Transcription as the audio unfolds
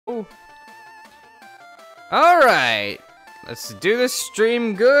Alright, let's do this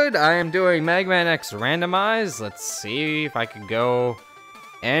stream good. I am doing Mega Man X Randomize. Let's see if I can go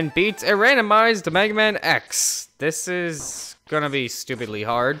and beat a randomized Mega Man X. This is gonna be stupidly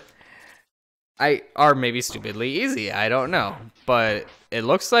hard. Or maybe stupidly easy, I don't know. But it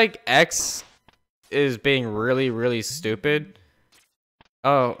looks like X is being really, really stupid.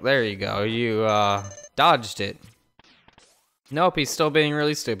 Oh, there you go. You, dodged it. Nope, he's still being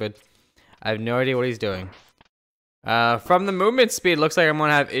really stupid. I have no idea what he's doing. From the movement speed, looks like I'm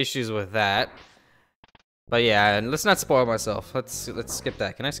gonna have issues with that. But yeah, and let's not spoil myself. Let's skip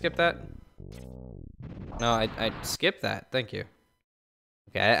that. Can I skip that? No, I skipped that. Thank you.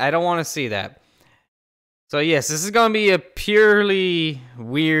 Okay, I don't want to see that. So yes, this is gonna be a purely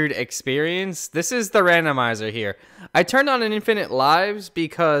weird experience. This is the randomizer here. I turned on an infinite lives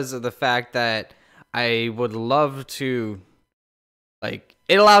because of the fact that I would love to, like,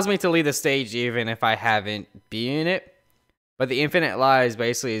 it allows me to leave the stage even if I haven't been in it. But the infinite lives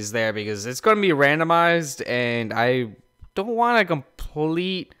basically is there because it's gonna be randomized and I don't want to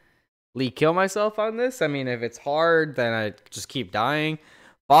completely kill myself on this. I mean, if it's hard, then I just keep dying.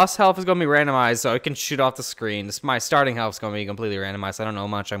 Boss health is going to be randomized, so it can shoot off the screen. My starting health is going to be completely randomized. I don't know how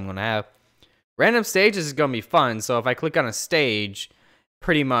much I'm going to have. Random stages is going to be fun, so if I click on a stage,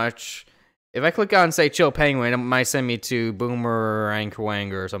 pretty much, if I click on, say, Chill Penguin, it might send me to Boomerang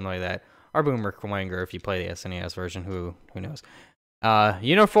Kwanger or something like that. Or Boomer Kwanger if you play the SNES version, who knows.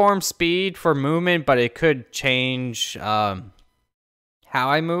 Uniform speed for movement, but it could change how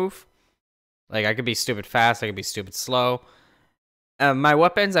I move. Like, I could be stupid fast, I could be stupid slow. My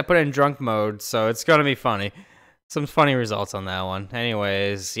weapons, I put in drunk mode, so it's gonna be funny. Some funny results on that one.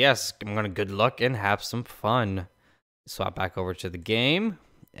 Anyways, yes, I'm gonna good luck and have some fun. Swap back over to the game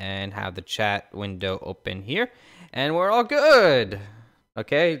and have the chat window open here. And we're all good.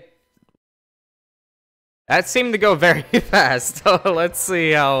 Okay. That seemed to go very fast. So let's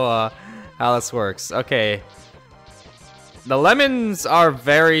see how this works. Okay. The lemons are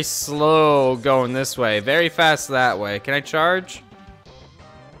very slow going this way, very fast that way. Can I charge?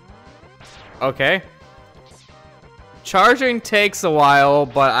 Okay. Charging takes a while,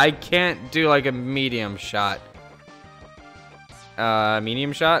 but I can't do like a medium shot.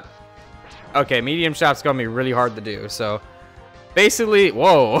 Medium shot? Okay, medium shot's gonna be really hard to do, so basically,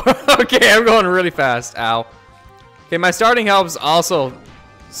 whoa. Okay, I'm going really fast. Ow. Okay, my starting health also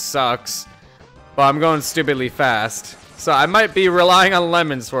sucks, but I'm going stupidly fast. So I might be relying on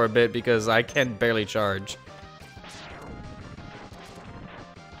lemons for a bit because I can barely charge.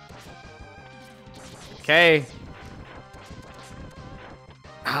 Okay.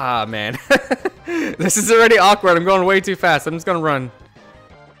 Ah, man. This is already awkward. I'm going way too fast. I'm just gonna run.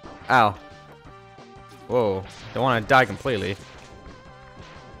 Ow. Whoa. Don't want to die completely.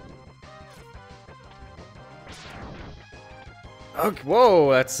 Okay,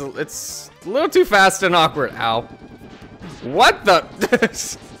 whoa, it's a little too fast and awkward. Ow. What the?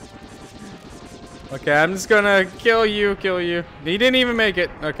 Okay, I'm just gonna kill you. He didn't even make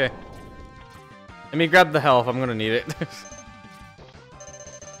it. Okay. Let me grab the health. I'm gonna need it.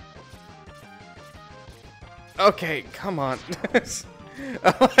 Okay, come on.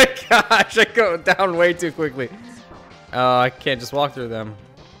 Oh my gosh, I go down way too quickly. I can't just walk through them.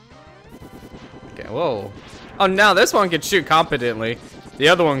 Okay, whoa. Oh, now this one can shoot competently. The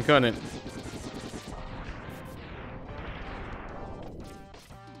other one couldn't.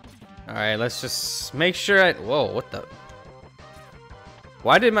 Alright, let's just make sure whoa, what the?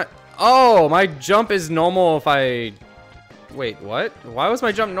 Why did my... Oh, my jump is normal if I... Wait, what? Why was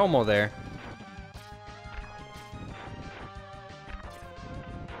my jump normal there?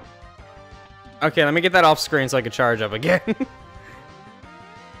 Okay, let me get that off screen so I can charge up again.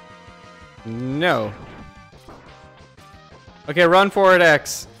 No. Okay, run forward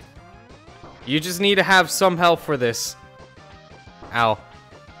X. You just need to have some help for this. Ow.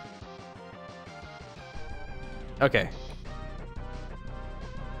 Okay.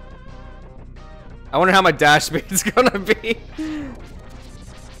 I wonder how my dash speed's gonna be.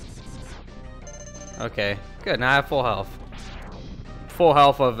 Okay, good. Now I have full health. Full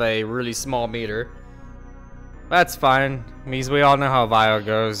health of a really small meter. That's fine. Means we all know how Vio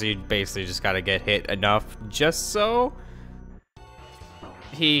goes. You basically just gotta get hit enough just so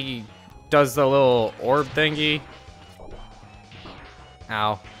he does the little orb thingy.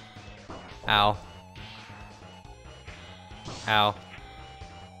 Ow. Ow. Ow.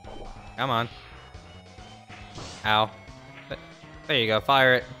 Come on. Ow. There you go,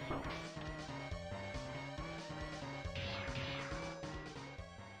 fire it.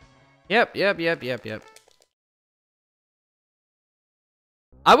 Yep.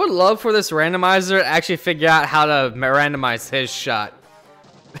 I would love for this randomizer to actually figure out how to randomize his shot.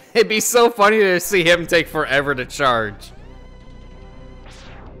 It'd be so funny to see him take forever to charge.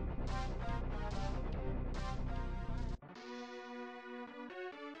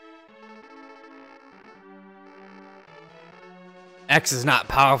 X is not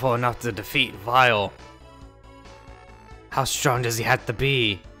powerful enough to defeat Vile. How strong does he have to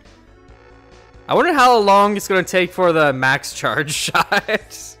be? I wonder how long it's gonna take for the max charge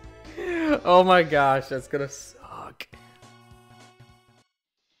shot. Oh my gosh, that's gonna suck.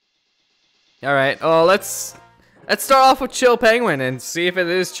 All right, oh let's start off with Chill Penguin and see if it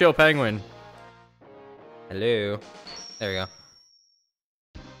is Chill Penguin. Hello, there we go.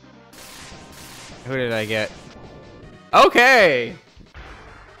 Who did I get? Okay.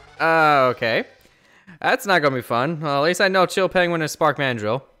 Okay. That's not gonna be fun. Well, at least I know Chill Penguin is Spark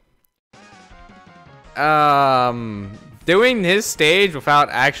Mandrill. Doing his stage without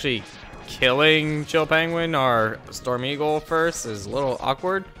actually killing Chill Penguin or Storm Eagle first is a little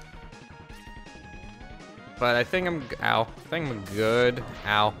awkward. But I think I'm, ow, I think I'm good.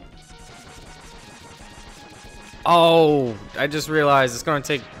 Ow. Oh, I just realized it's gonna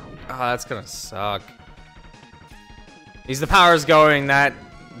take, oh, that's gonna suck. These the powers going that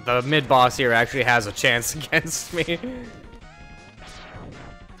the mid boss here actually has a chance against me.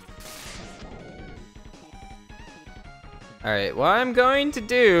 Alright, what I'm going to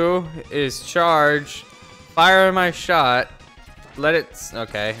do is charge, fire my shot, let it,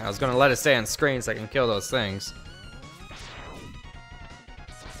 okay, I was gonna let it stay on screen so I can kill those things.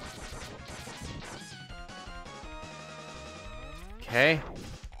 Okay.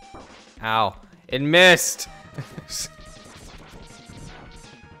 Ow. It missed!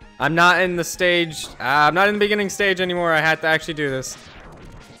 I'm not in the stage, I'm not in the beginning stage anymore, I had to actually do this.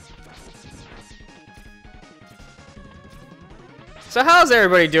 So how's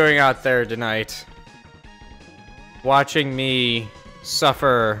everybody doing out there tonight? Watching me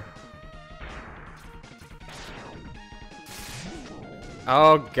suffer.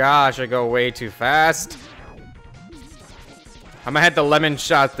 Oh gosh, I go way too fast. I'm gonna have to lemon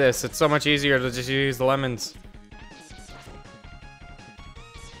shot this. It's so much easier to just use the lemons.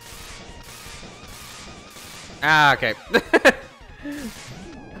 Ah, okay.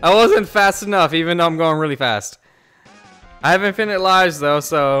 I wasn't fast enough, even though I'm going really fast. I have infinite lives though,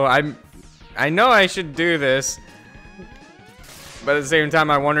 so I know I should do this. But at the same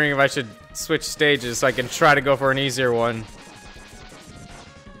time, I'm wondering if I should switch stages so I can try to go for an easier one.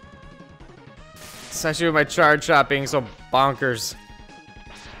 Especially with my charge shot being so bonkers.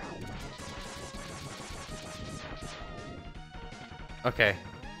 Okay.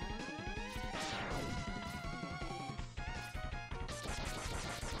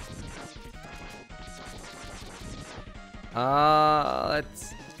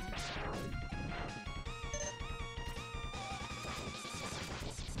 Let's...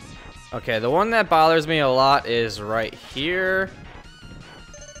 Okay, the one that bothers me a lot is right here.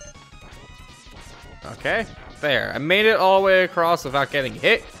 Okay, there. I made it all the way across without getting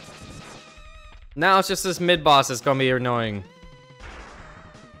hit. Now it's just this mid-boss that's gonna be annoying.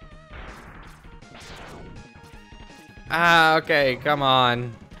 Ah, okay, come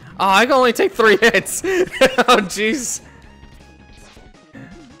on. Oh, I can only take 3 hits. Oh, jeez.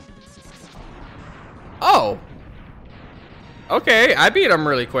 Oh. Okay, I beat him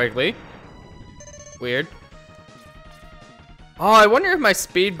really quickly. Weird. Oh, I wonder if my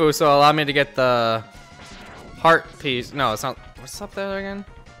speed boost will allow me to get the heart piece. No, it's not. What's up there again?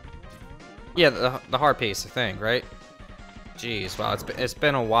 Yeah, the heart piece, I think, right? Jeez, wow, it's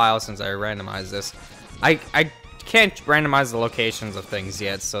been a while since I randomized this. I can't randomize the locations of things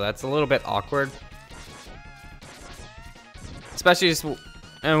yet, so that's a little bit awkward. Especially just,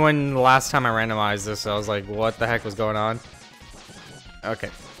 and when the last time I randomized this, I was like, what the heck was going on? Okay.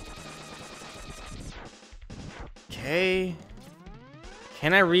 Okay.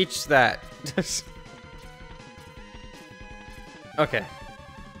 Can I reach that? Okay.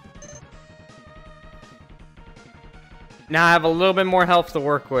 Now I have a little bit more health to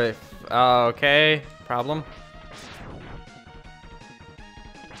work with. Okay. Problem.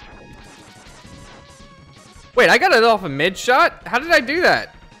 Wait, I got it off a mid shot? How did I do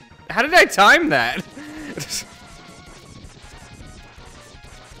that? How did I time that?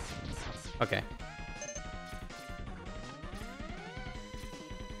 Okay.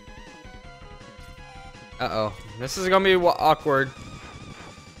 Uh-oh. This is gonna be awkward.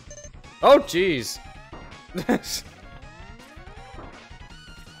 Oh, jeez.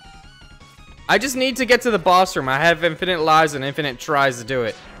 I just need to get to the boss room. I have infinite lives and infinite tries to do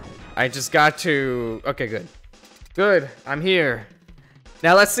it. I just got to... Okay, good. Good. I'm here.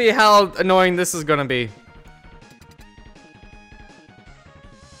 Now let's see how annoying this is gonna be.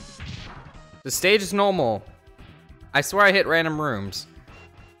 The stage is normal. I swear I hit random rooms.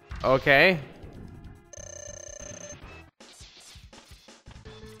 Okay.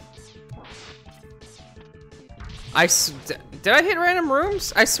 Did I hit random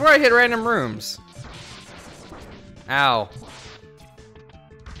rooms? I swear I hit random rooms. Ow.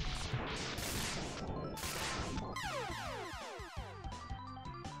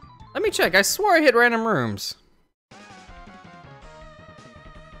 Let me check. I swore I hit random rooms.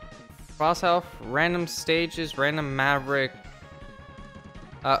 Boss health, random stages, random maverick.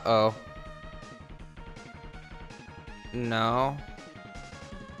 Uh-oh. No.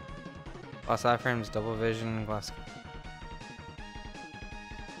 Boss iframes, double vision, glass.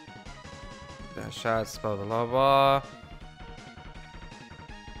 Shots, blah blah blah.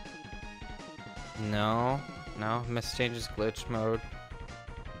 No. No. Miss changes, glitch mode.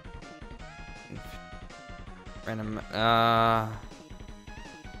 Random,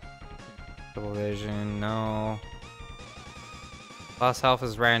 double vision, no. Boss health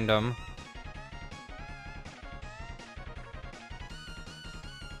is random.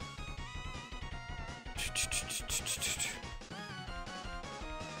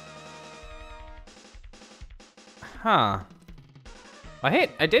 Huh.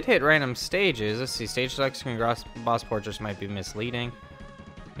 I did hit random stages. Let's see, stage selection and boss portraits might be misleading.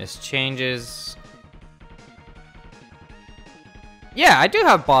 Miss changes. Yeah, I do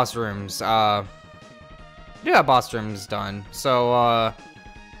have boss rooms. I do have boss rooms done. So,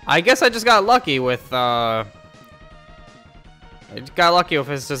 I guess I just got lucky with, I got lucky with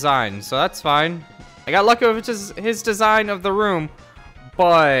his design, so that's fine. I got lucky with his design of the room,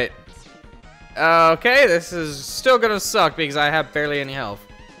 but, okay, this is still gonna suck because I have barely any health.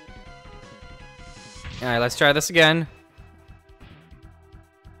 Alright, let's try this again.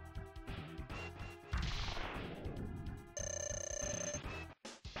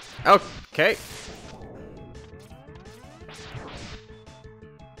 Okay.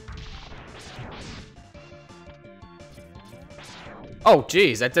 Oh,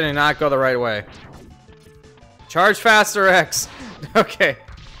 geez, that did not go the right way. Charge faster, X. Okay.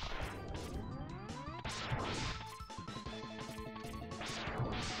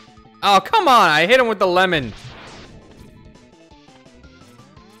 Oh, come on, I hit him with the lemon.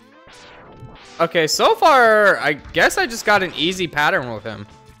 Okay, so far, I guess I just got an easy pattern with him.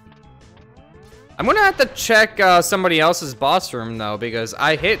 I'm gonna have to check somebody else's boss room though, because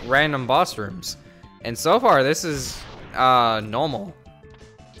I hit random boss rooms. And so far, this is normal.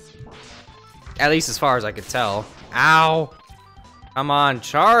 At least as far as I could tell. Ow! Come on,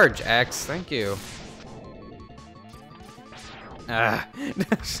 charge, X, thank you. Alright,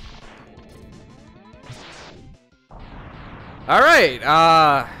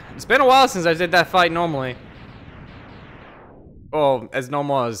 it's been a while since I did that fight normally. Well, as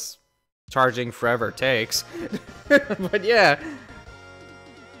normal as charging forever takes. But yeah.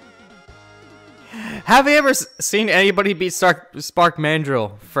 Have you ever seen anybody beat Spark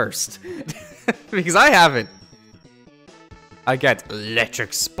Mandrill first? Because I haven't. I get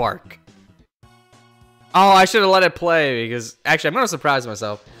electric spark. Oh, I should have let it play because actually I'm gonna surprise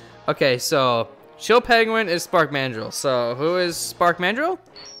myself. Okay, so Chill Penguin is Spark Mandrill. So who is Spark Mandrill?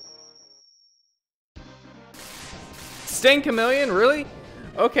 Sting Chameleon, really?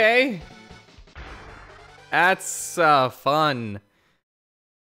 Okay. That's fun.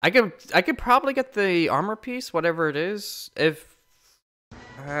 I could probably get the armor piece, whatever it is, if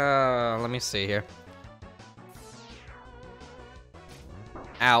let me see here.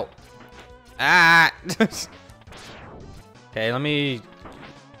 Ow. Ah. Okay, let me.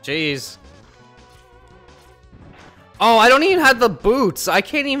 Jeez. Oh, I don't even have the boots. I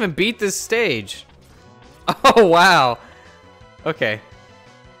can't even beat this stage. Oh wow. Okay.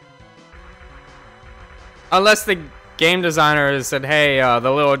 Unless the game designer said, hey,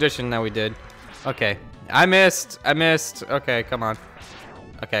 the little addition that we did. Okay. I missed. Okay, come on.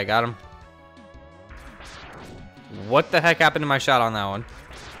 Okay, got him. What the heck happened to my shot on that one?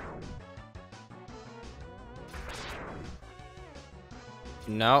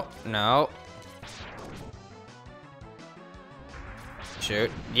 No, no. Shoot.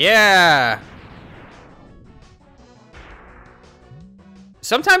 Yeah!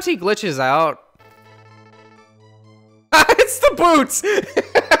 Sometimes he glitches out. It's the boots!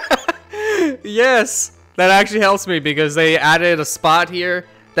 Yes! That actually helps me because they added a spot here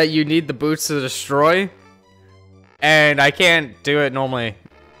that you need the boots to destroy. And I can't do it normally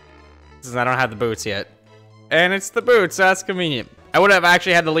since I don't have the boots yet. And it's the boots, so that's convenient. I would have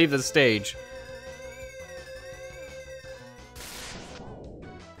actually had to leave the stage.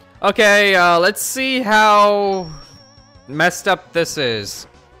 Okay, let's see how messed up this is.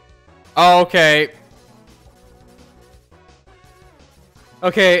 Oh, okay.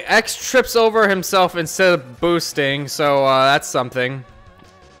 Okay, X trips over himself instead of boosting, so that's something.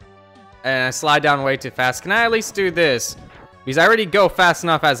 And I slide down way too fast. Can I at least do this? Because I already go fast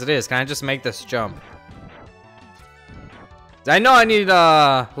enough as it is. Can I just make this jump? I know I need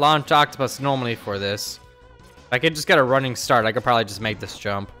launch octopus normally for this. If I could just get a running start, I could probably just make this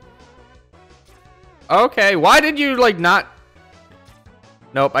jump. Okay, why did you like not?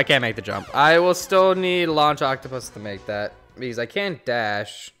 Nope, I can't make the jump. I will still need launch octopus to make that because I can't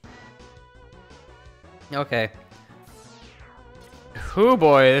dash. Okay. Oh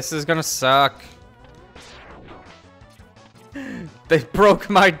boy, this is gonna suck. They broke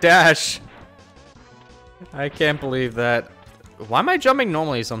my dash. I can't believe that. Why am I jumping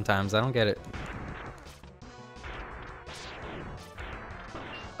normally sometimes? I don't get it.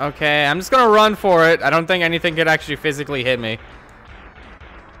 Okay, I'm just gonna run for it. I don't think anything could actually physically hit me.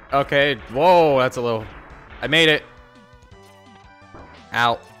 Okay, whoa, that's a little... I made it.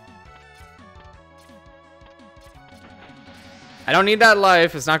 Ow. I don't need that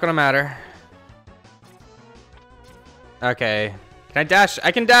life. It's not gonna matter. Okay. Can I dash?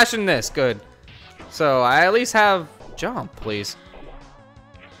 I can dash in this. Good. So, I at least have... Jump, please.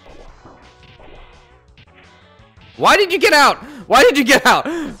 Why did you get out? Why did you get out?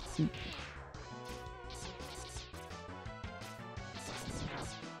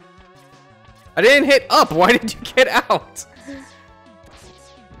 I didn't hit up. Why did you get out?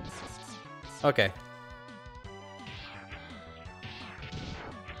 Okay.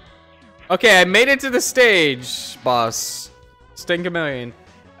 Okay, I made it to the stage, boss. Stink a million.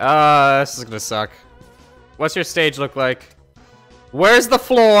 This is gonna suck. What's your stage look like? Where's the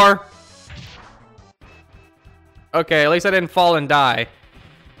floor? Okay, at least I didn't fall and die.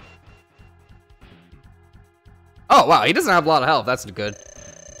 Oh, wow, he doesn't have a lot of health. That's good.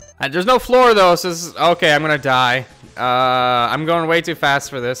 There's no floor, though, so this is... Okay, I'm gonna die. I'm going way too fast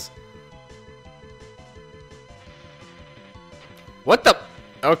for this. What the...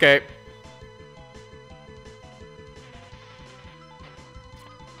 Okay.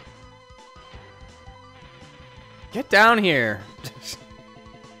 Get down here.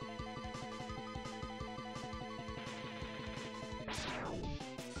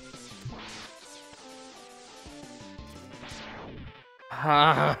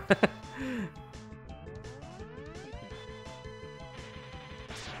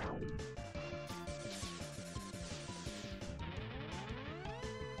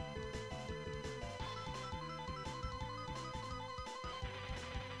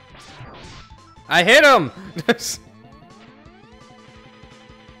 I hit him.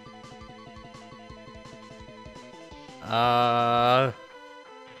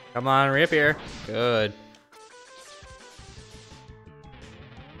 Come on, reappear. Good.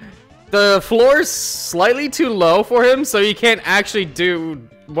 The floor's slightly too low for him, so he can't actually do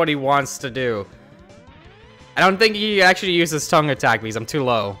what he wants to do. I don't think he actually uses tongue attack because I'm too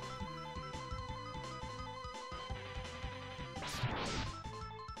low.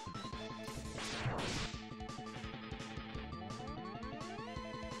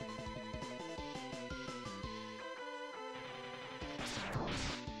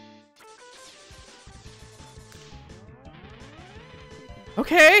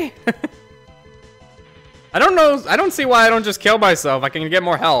 Okay. I don't know. I don't see why I don't just kill myself. I can get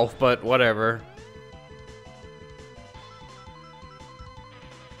more health, but whatever.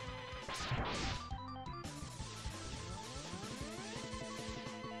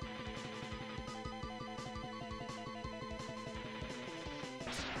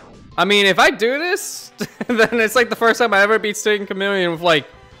 I mean, if I do this, then it's like the first time I ever beat Sting Chameleon with like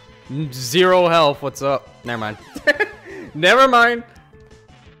 0 health. What's up? Never mind. Never mind.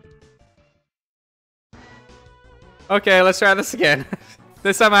 Okay, let's try this again.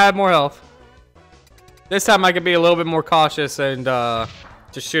 This time I have more health. This time I can be a little bit more cautious and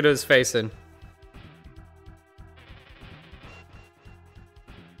just shoot his face in.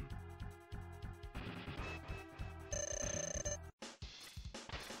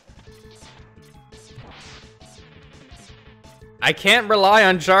 I can't rely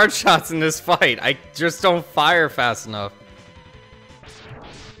on charge shots in this fight. I just don't fire fast enough.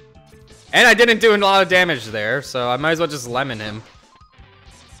 And I didn't do a lot of damage there, so I might as well just lemon him.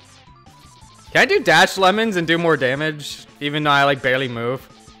 Can I do dash lemons and do more damage? Even though I like barely move?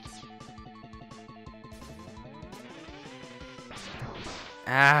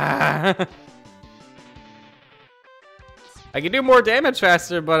 Ah. I can do more damage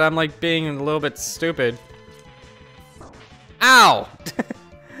faster, but I'm like being a little bit stupid. Ow!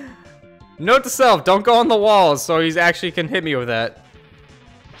 Note to self, don't go on the walls so he's actually can hit me with that.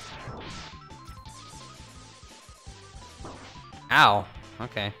 Ow.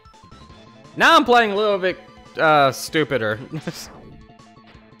 Okay. Now I'm playing a little bit stupider.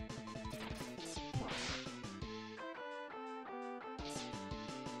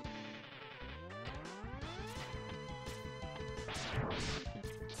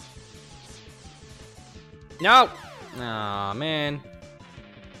 No. Aw, man.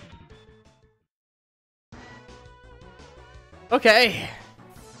 Okay.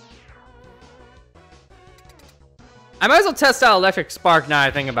 I might as well test out Electric Spark now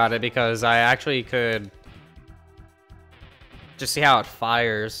I think about it, because I actually could just see how it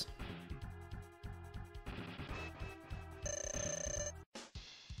fires.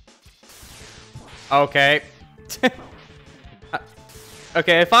 Okay.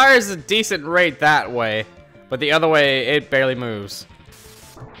 Okay, it fires a decent rate that way, but the other way, it barely moves.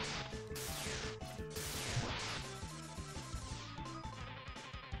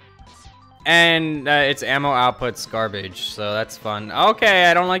 And its ammo output's garbage, so that's fun. Okay,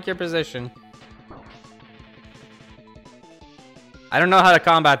 I don't like your position. I don't know how to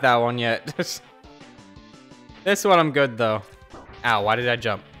combat that one yet. This one I'm good though. Ow, why did I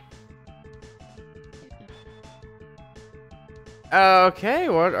jump? Okay,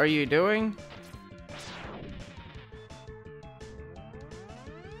 what are you doing?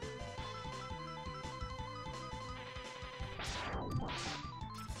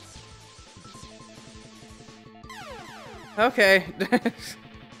 Okay.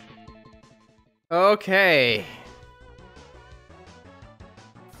 Okay.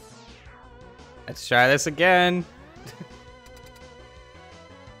 Let's try this again.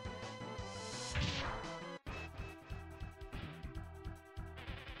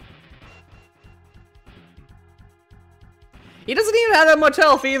 He doesn't even have that much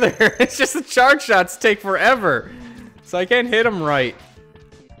health either. It's just the charge shots take forever. So I can't hit him right.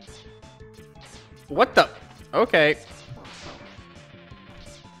 What the? Okay.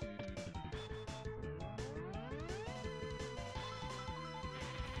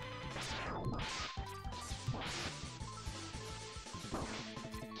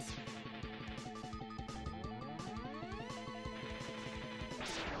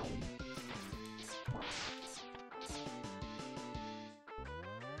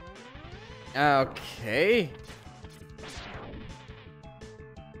 Okay.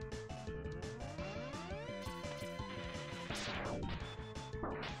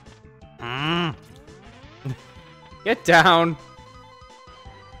 Get down.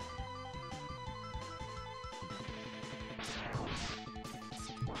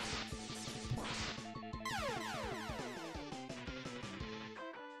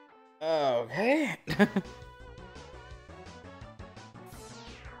 Okay.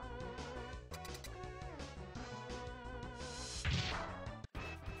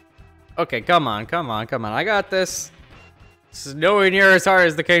 Okay, come on, come on, come on. I got this. This is nowhere near as hard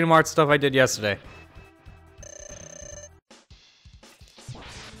as the Kingdom Hearts stuff I did yesterday.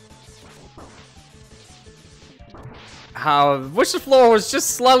 Wish the floor was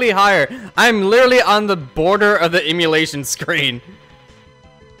just slightly higher. I'm literally on the border of the emulation screen.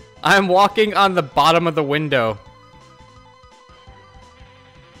 I'm walking on the bottom of the window.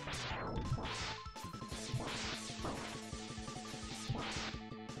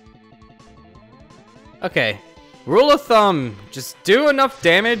 Okay, rule of thumb, just do enough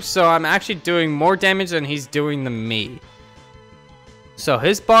damage so I'm actually doing more damage than he's doing to me. So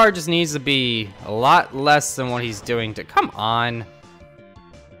his bar just needs to be a lot less than what he's doing to, come on.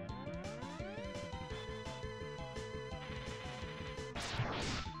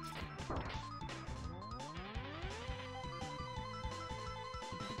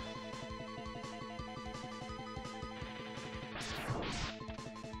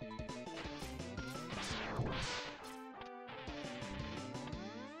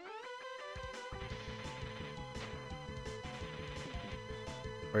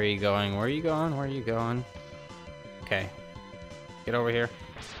 Where are you going? Where are you going? Where are you going? Okay. Get over here.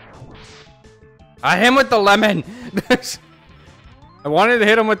 I hit him with the lemon! I wanted to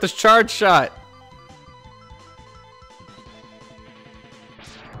hit him with this charge shot.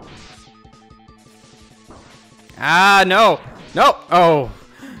 Ah, no! No! Oh.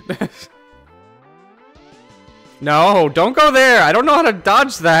 No, don't go there! I don't know how to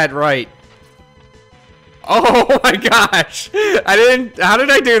dodge that right. Oh my gosh! I didn't. How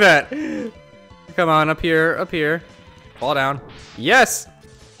did I do that? Come on, up here, up here. Fall down. Yes!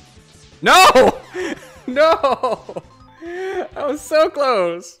 No! No! I was so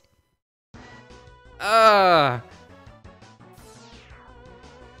close.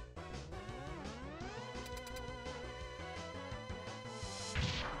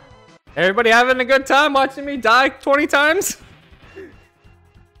 Everybody having a good time watching me die 20 times?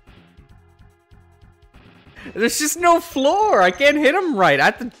 There's just no floor. I can't hit him right. I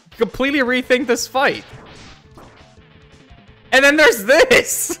have to completely rethink this fight. And then there's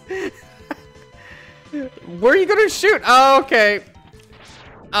this. Where are you gonna shoot? Oh, okay.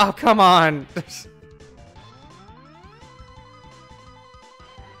 Oh, come on.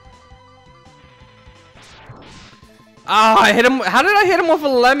 Oh, I hit him. How did I hit him with a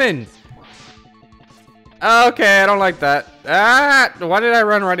lemon? Okay, I don't like that. Ah, why did I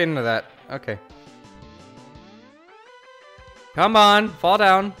run right into that? Okay. Come on, fall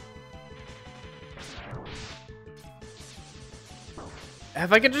down.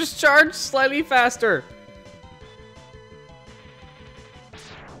 If I could just charge slightly faster.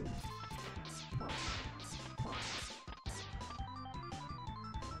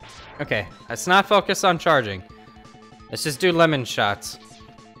 Okay, let's not focus on charging. Let's just do lemon shots.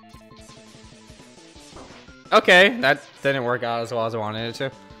 Okay, that didn't work out as well as I wanted it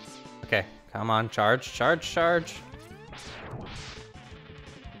to. Okay, come on, charge, charge, charge.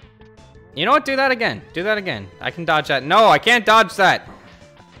 You know what? Do that again. Do that again. I can dodge that. No, I can't dodge that.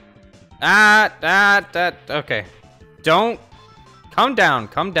 Okay. Don't. Come down.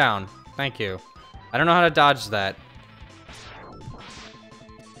 Come down. Thank you. I don't know how to dodge that.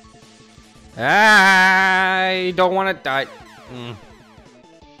 I don't want to die.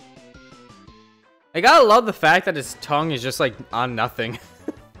 I gotta love the fact that his tongue is just like on nothing.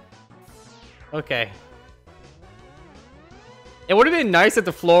 Okay. It would have been nice if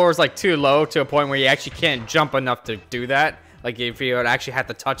the floor was like too low to a point where you actually can't jump enough to do that. Like if you would actually have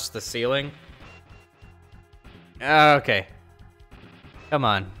to touch the ceiling. Okay. Come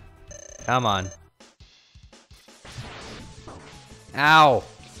on. Come on. Ow.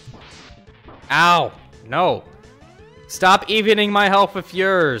 Ow. No. Stop evening my health with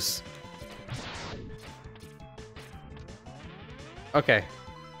yours. Okay.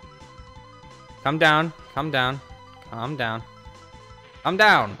 Come down. Come down. Calm down. Calm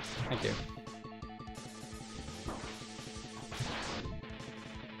down. Thank you.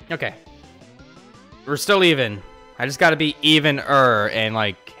 Okay. We're still even. I just gotta be even-er and,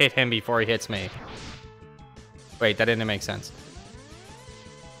 like, hit him before he hits me. Wait, that didn't make sense.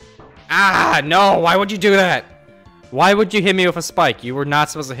 Ah, no! Why would you do that? Why would you hit me with a spike? You were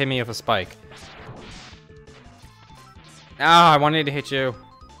not supposed to hit me with a spike. Ah, I wanted to hit you.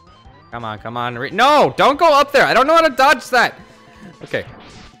 Come on, come on. No! Don't go up there! I don't know how to dodge that! Okay.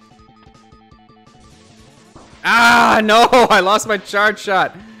 Ah, no! I lost my charge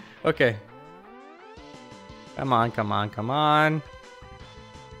shot. Okay. Come on, come on, come on.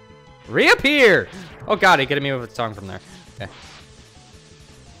 Reappear! Oh god, he hit me with a tongue from there. Okay.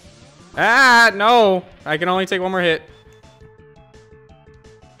 Ah, no! I can only take one more hit.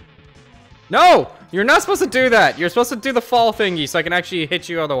 No! You're not supposed to do that! You're supposed to do the fall thingy so I can actually hit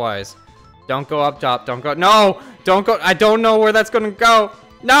you otherwise. Don't go up top. Don't go. No! Don't go. I don't know where that's gonna go.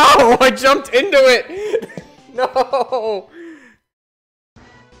 No! I jumped into it! No!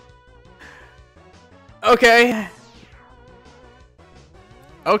 Okay.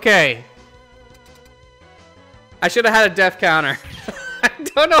 Okay. I should have had a death counter. I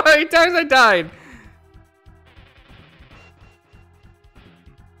don't know how many times I died.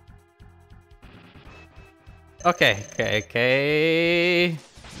 Okay, okay, okay.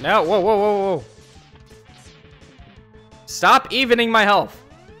 No, whoa, whoa, whoa, whoa. Stop evening my health.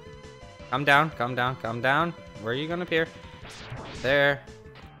 Come down, come down, come down. Where are you gonna appear? There.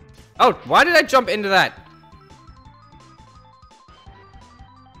 Oh, why did I jump into that?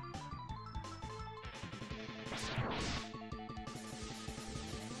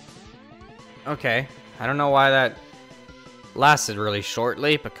 Okay, I don't know why that lasted really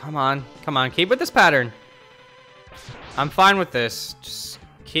shortly, but come on, keep with this pattern. I'm fine with this, just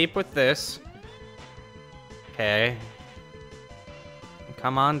keep with this. Okay.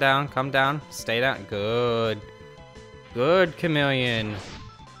 Come on down, come down, stay down, good. Good, Chameleon.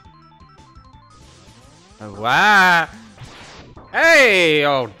 Wow. Hey,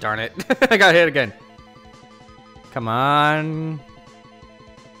 oh darn it, I got hit again. Come on.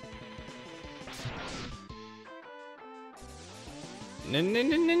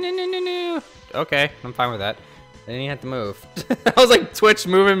 No. Okay, I'm fine with that. Then you have to move. I was like Twitch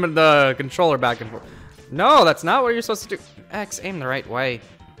moving the controller back and forth. No, that's not what you're supposed to do. X, aim the right way.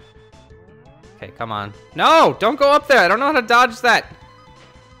 Okay, come on. No, don't go up there. I don't know how to dodge that.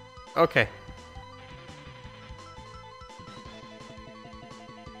 Okay.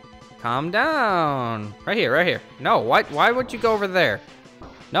 Calm down. Right here, right here. No, why would you go over there?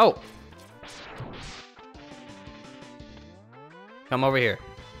 No. Come over here.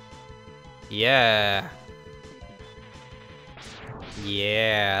 Yeah.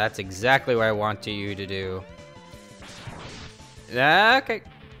 Yeah, that's exactly what I want you to do. Okay.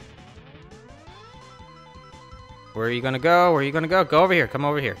 Where are you gonna go? Where are you gonna go? Go over here. Come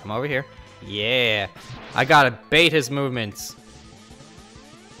over here. Come over here. Yeah. I gotta bait his movements.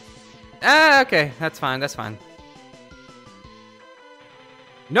 Ah, okay. That's fine. That's fine.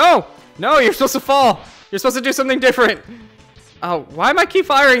 No! No, you're supposed to fall! You're supposed to do something different! Oh, why am I keep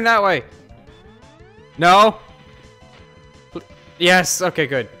firing that way? No. Yes, okay,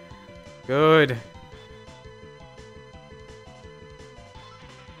 good. Good.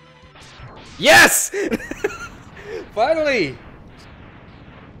 Yes! Finally!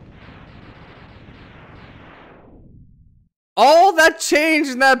 All that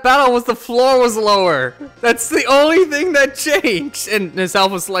changed in that battle was the floor was lower. That's the only thing that changed. And his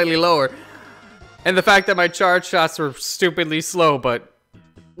health was slightly lower. And the fact that my charge shots were stupidly slow, but...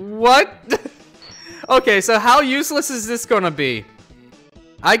 What? Okay, so how useless is this gonna be?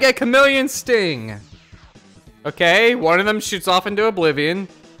 I get Chameleon Sting. Okay, one of them shoots off into oblivion.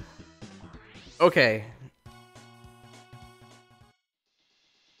 Okay.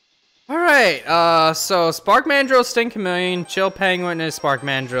 Alright, so Spark Mandrill, Sting Chameleon, Chill Penguin is Spark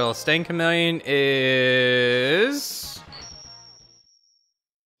Mandrill. Sting Chameleon is...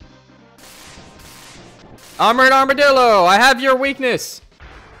 Armored Armadillo, I have your weakness.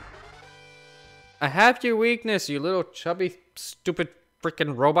 I have your weakness, you little chubby, stupid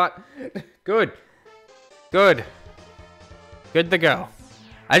freaking robot. Good. Good. Good to go.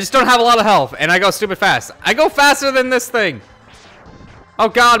 I just don't have a lot of health, and I go stupid fast. I go faster than this thing. Oh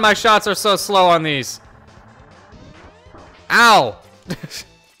god, my shots are so slow on these. Ow.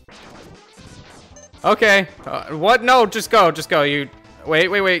 Okay. What? No, just go. Just go. You... Wait,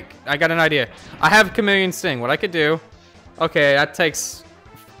 wait, wait. I got an idea. I have Chameleon Sting. What I could do... Okay, that takes...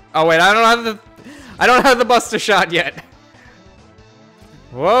 Oh, wait. I don't have the Buster Shot yet.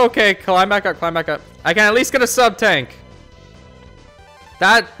 Whoa, okay. Climb back up. Climb back up. I can at least get a sub-tank.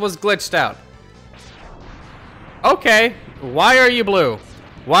 That was glitched out. Okay. Why are you blue?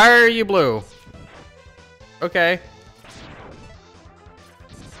 Why are you blue? Okay.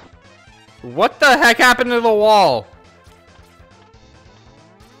 What the heck happened to the wall?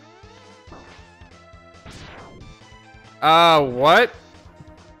 What?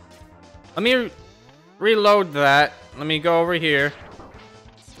 Let me reload that. Let me go over here.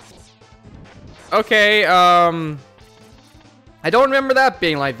 Okay, I don't remember that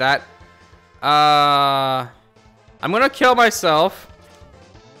being like that. I'm gonna kill myself.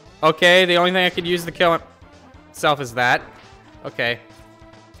 Okay, the only thing I could use to kill myself is that. Okay.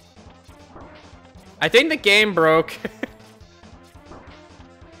 I think the game broke.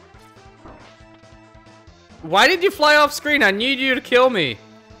 Why did you fly off screen? I need you to kill me.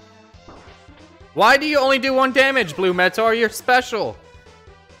 Why do you only do 1 damage, Blue Meteor? You're special.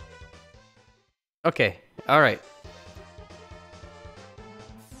 Okay, alright.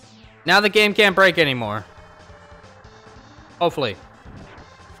 Now the game can't break anymore. Hopefully.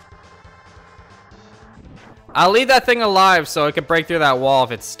 I'll leave that thing alive so it can break through that wall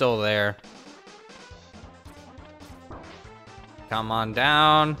if it's still there. Come on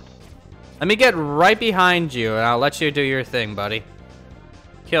down. Let me get right behind you and I'll let you do your thing, buddy.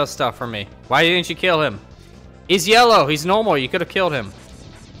 Kill stuff for me. Why didn't you kill him? He's yellow. He's normal. You could have killed him.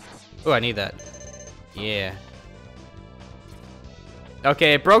 Oh, I need that. Yeah.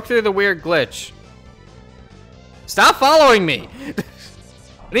 Okay, it broke through the weird glitch. Stop following me! I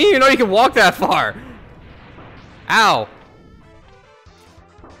didn't even know you could walk that far. Ow.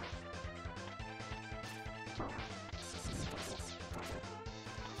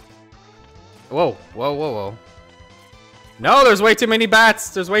 Whoa, whoa, whoa, whoa. No, there's way too many bats.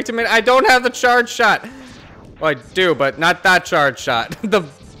 There's way too many. I don't have the charge shot. Well, I do, but not that charge shot. The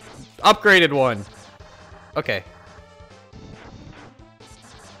upgraded one. Okay.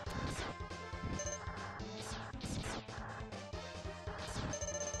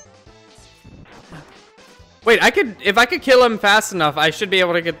 Wait, if I could kill him fast enough, I should be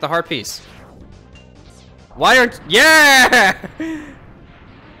able to get the heart piece. Why aren't... Yeah!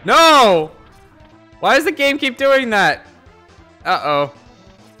 No! Why does the game keep doing that? Uh-oh.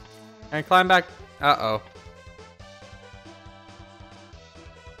 Can I climb back? Uh-oh.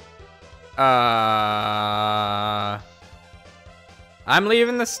 I'm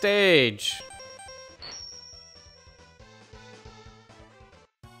leaving the stage.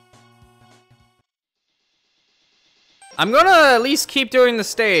 I'm gonna at least keep doing the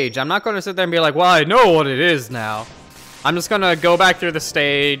stage. I'm not gonna sit there and be like, well, I know what it is now. I'm just gonna go back through the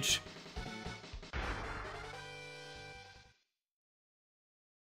stage.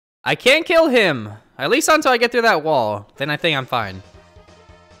 I can't kill him. At least until I get through that wall. Then I think I'm fine.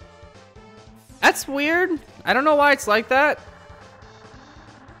 That's weird. I don't know why it's like that.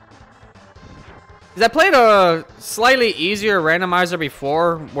 'Cause I played a slightly easier randomizer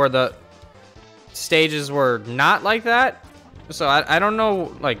before where the stages were not like that. So I don't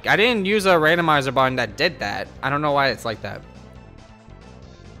know, like, I didn't use a randomizer button that did that. I don't know why it's like that.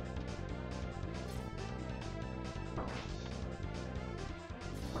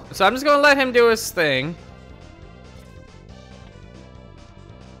 So I'm just gonna let him do his thing.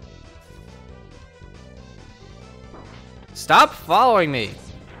 Stop following me.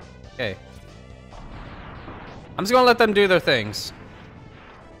 Okay. I'm just gonna let them do their things.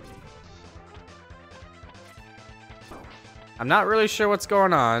 I'm not really sure what's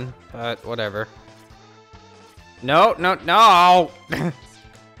going on, but whatever. No, no, no!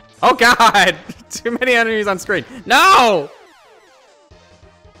 Oh god! Too many enemies on screen. No!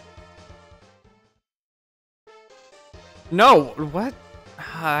 No, what?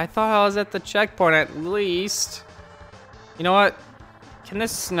 I thought I was at the checkpoint at least. You know what? Can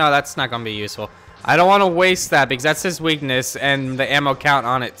this? No, that's not gonna be useful. I don't want to waste that because that's his weakness and the ammo count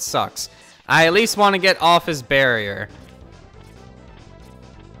on it sucks. I at least want to get off his barrier.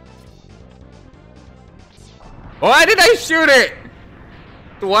 Why did I shoot it?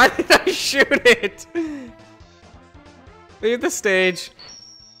 Why did I shoot it? Leave the stage.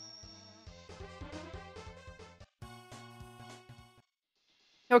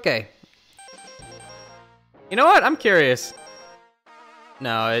 Okay. You know what? I'm curious.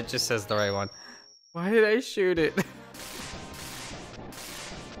 No, it just says the right one. Why did I shoot it?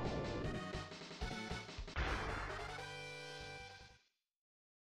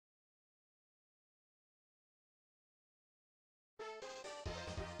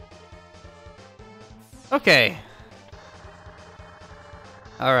 Okay.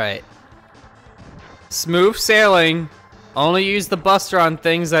 Alright. Smooth sailing. Only use the buster on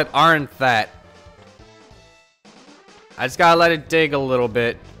things that aren't that. I just gotta let it dig a little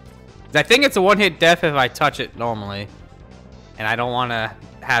bit. I think it's a one-hit death if I touch it normally. And I don't want to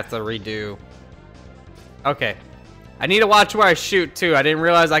have to redo. Okay. I need to watch where I shoot, too. I didn't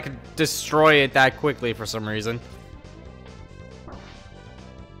realize I could destroy it that quickly for some reason.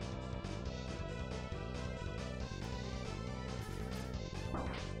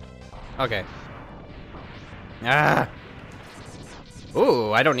 Okay. Ah.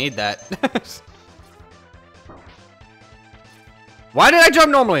 Ooh, I don't need that. Why did I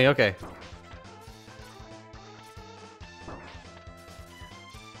jump normally? Okay.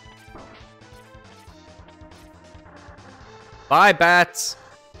 Bye, bats.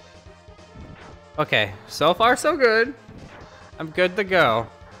 Okay, so far so good. I'm good to go.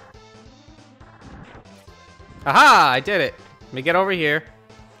 Aha! I did it. Let me get over here.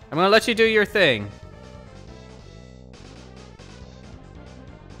 I'm gonna let you do your thing.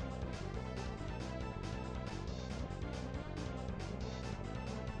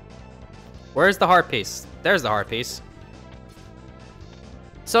 Where's the heart piece? There's the heart piece.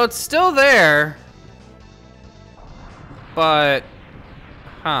 So it's still there. But,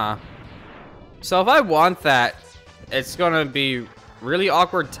 huh. So if I want that, it's gonna be really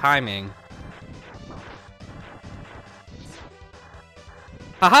awkward timing.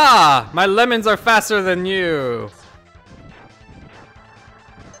 Haha! My lemons are faster than you!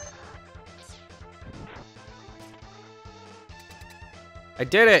 I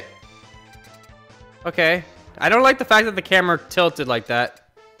did it! Okay. I don't like the fact that the camera tilted like that.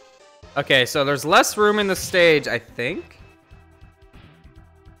 Okay, so there's less room in the stage, I think.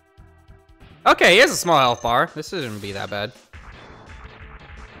 Okay, he has a small health bar. This shouldn't be that bad.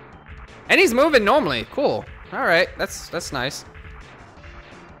 And he's moving normally. Cool. Alright, that's nice.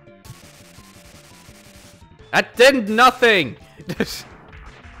 That did nothing!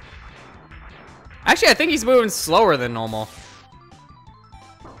 Actually, I think he's moving slower than normal.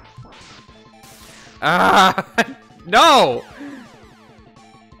 Ah, no!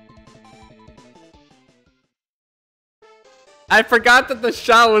 I forgot that the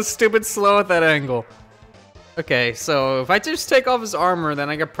shot was stupid slow at that angle. Okay, so if I just take off his armor, then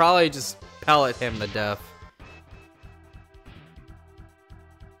I could probably just pellet him to death.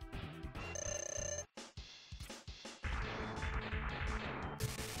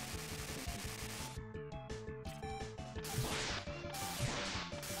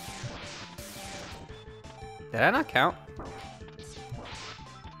 Did I not count?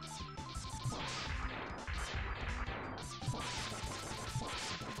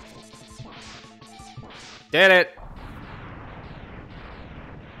 Did it!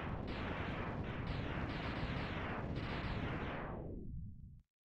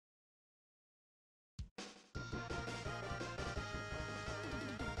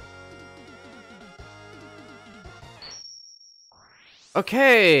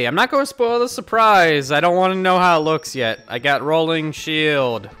 Okay, I'm not going to spoil the surprise. I don't want to know how it looks yet. I got rolling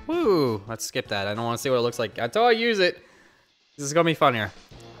shield. Woo, let's skip that. I don't want to see what it looks like until I use it. This is going to be funnier.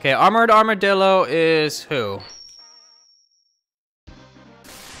 Okay, armored armadillo is who?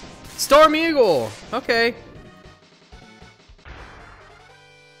 Storm Eagle. Okay.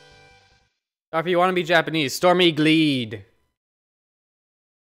 Or if you want to be Japanese, Storm Eagle. You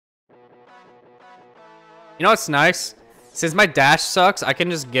know what's nice? Since my dash sucks, I can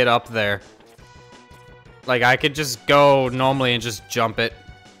just get up there. Like, I could just go normally and just jump it.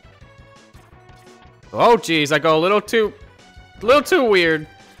 Oh, geez, I go a little too weird.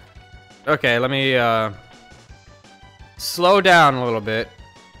 Okay, let me, slow down a little bit.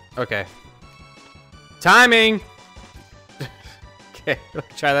 Okay. Timing! Okay, let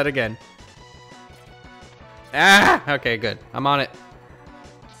me try that again. Ah! Okay, good. I'm on it.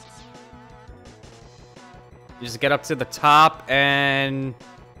 You just get up to the top and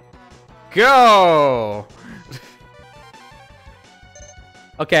go.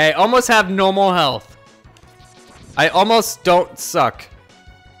 Okay, I almost have normal health. I almost don't suck.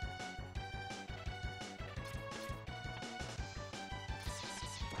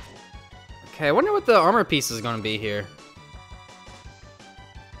 Okay, I wonder what the armor piece is gonna be here.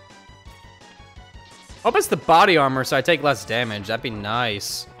 Hope it's the body armor so I take less damage. That'd be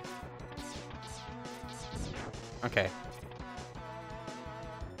nice. Okay.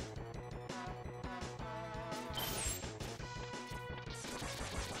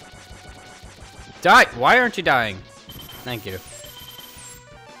 Die! Why aren't you dying? Thank you.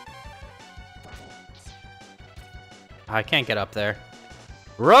 I can't get up there.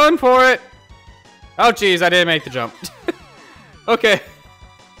 Run for it! Oh, jeez, I didn't make the jump. Okay.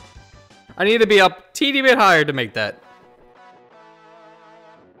 I need to be up a teeny bit higher to make that.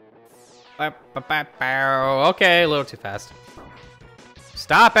 Okay, a little too fast.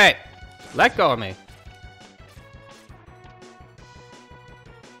 Stop it! Let go of me.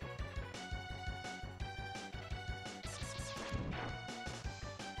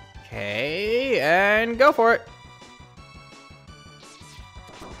 Okay, and go for it.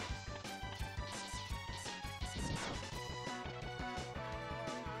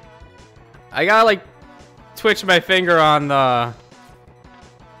 I gotta like twitch my finger on the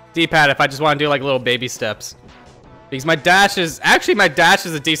D-pad if I just want to do like little baby steps. Because my dash is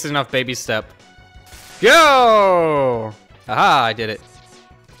a decent enough baby step. Go! Aha, I did it.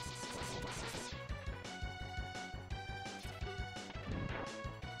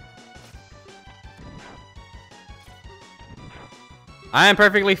 I am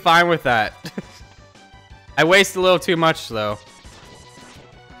perfectly fine with that. I waste a little too much though.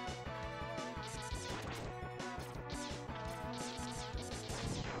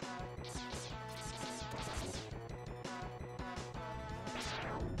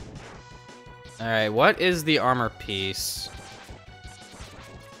 Alright, what is the armor piece?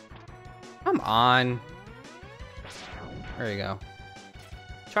 Come on. There you go.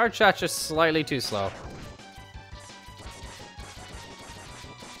 Charge shot's just slightly too slow.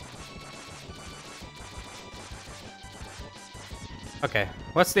 Okay,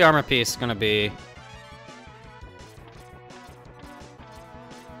 what's the armor piece gonna be?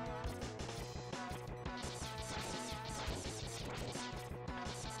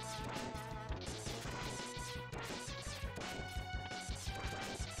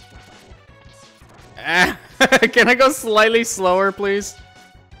 Can I go slightly slower, please?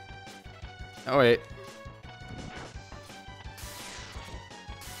 Oh, wait.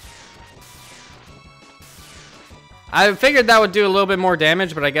 I figured that would do a little bit more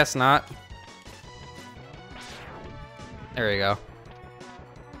damage, but I guess not. There we go.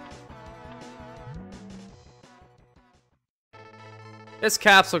 This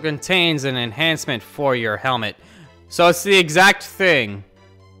capsule contains an enhancement for your helmet. So it's the exact thing.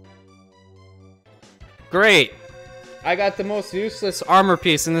 Great. I got the most useless armor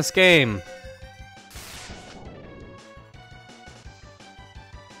piece in this game.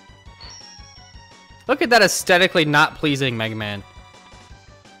 Look at that aesthetically not pleasing Mega Man.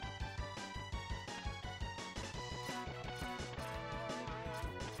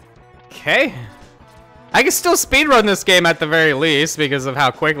 Okay. I can still speedrun this game at the very least because of how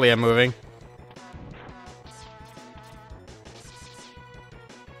quickly I'm moving.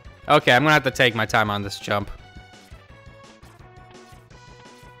 Okay, I'm gonna have to take my time on this jump.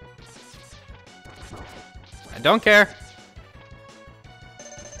 I don't care.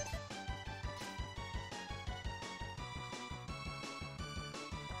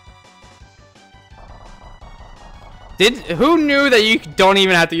 Who knew that you don't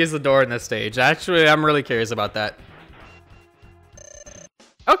even have to use the door in this stage? Actually, I'm really curious about that.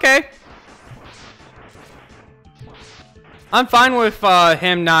 Okay. I'm fine with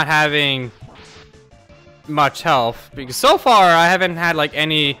him not having much health, because so far I haven't had like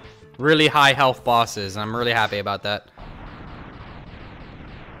any really high health bosses. I'm really happy about that.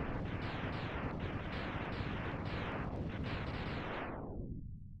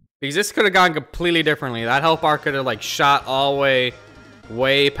 Because this could have gone completely differently. That health bar could have like shot all the way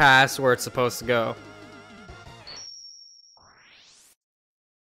way past where it's supposed to go.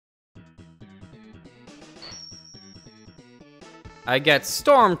 I get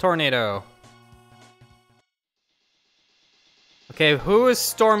Storm Tornado. Okay, who is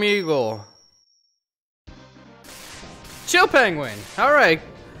Storm Eagle? Chill Penguin. Alright.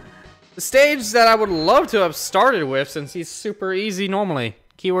 The stage that I would love to have started with, since he's super easy normally.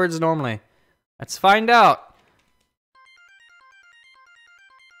 Keywords normally. Let's find out.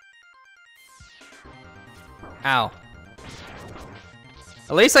 Ow.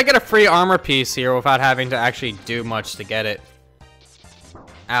 At least I get a free armor piece here without having to actually do much to get it.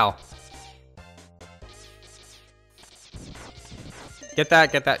 Ow. Get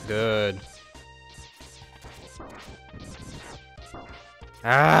that, get that. Good.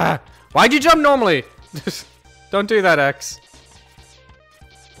 Ah! Why'd you jump normally? Don't do that, X.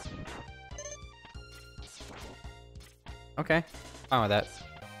 Okay. Fine with that.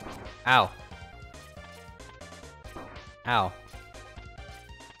 Ow. Ow.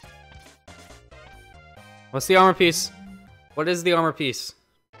 What's the armor piece? What is the armor piece?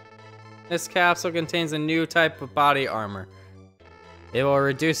 This capsule contains a new type of body armor. It will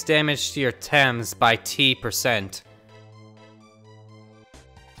reduce damage to your TEMs by T%.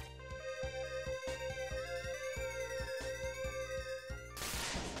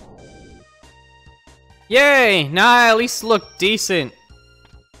 Yay! Now I at least look decent.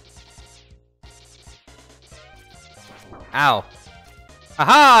 Ow.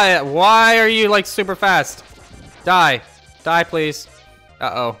 Aha! Why are you like super fast? Die. Die, please.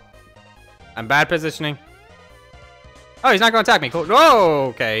 Uh-oh. I'm bad positioning. Oh, he's not gonna attack me. Cool. Oh,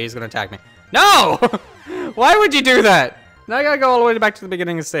 okay, he's gonna attack me. No! Why would you do that? Now I gotta go all the way back to the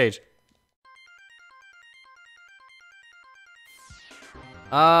beginning of the stage.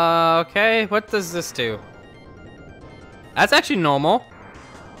 Okay, what does this do? That's actually normal.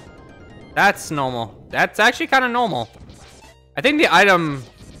 That's normal. That's actually kind of normal. I think the item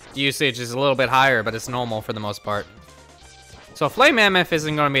usage is a little bit higher, but it's normal for the most part. So Flame Mammoth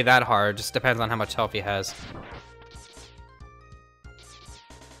isn't going to be that hard, just depends on how much health he has.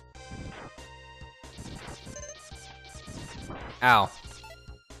 Ow.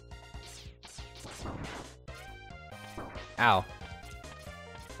 Ow.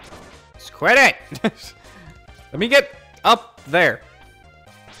 Just quit it! Let me get up there.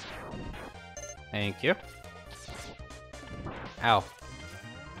 Thank you. Ow.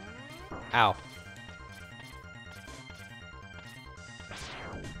 Ow.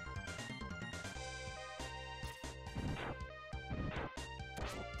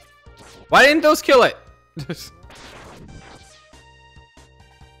 Why didn't those kill it?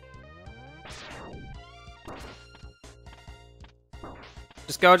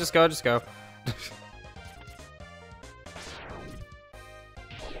 Just go, just go, just go.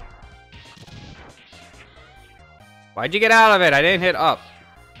 Why'd you get out of it? I didn't hit up.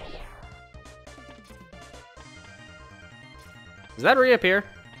 Does that reappear?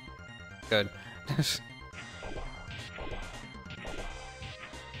 Good.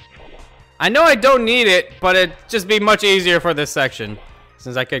 I know I don't need it, but it'd just be much easier for this section,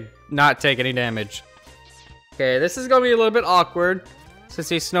 since I could not take any damage. Okay, this is gonna be a little bit awkward, since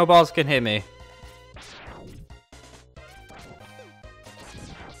these snowballs can hit me.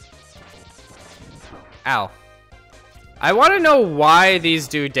 Ow. I want to know why these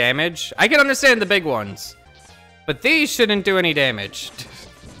do damage. I can understand the big ones, but these shouldn't do any damage.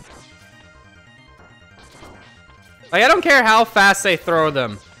 Like, I don't care how fast they throw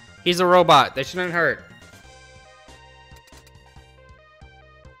them. He's a robot. They shouldn't hurt.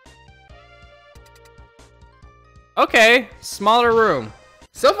 Okay, smaller room.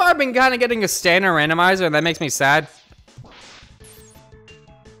 So far, I've been kind of getting a standard randomizer, and that makes me sad.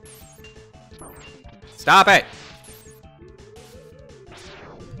 Stop it.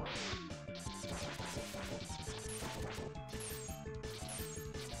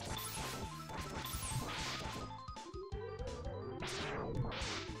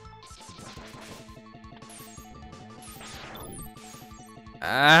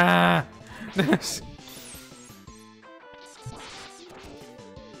 Ah.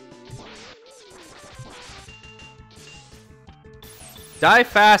 Die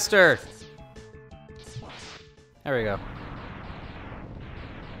faster. There we go.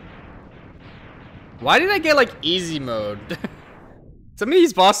 Why did I get like easy mode? Some of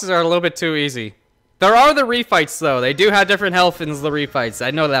these bosses are a little bit too easy. There are the refights though. They do have different health in the refights.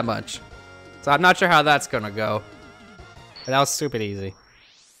 I know that much. So I'm not sure how that's gonna go. But that was stupid easy.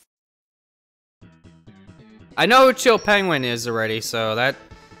 I know who Chill Penguin is already, so that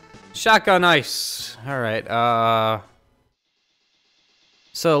shotgun ice. Alright,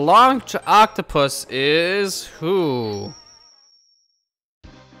 so Long Octopus is who?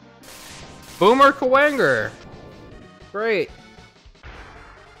 Boomer Kawanger. Great.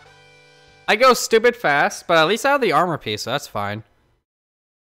 I go stupid fast, but at least I have the armor piece, so that's fine.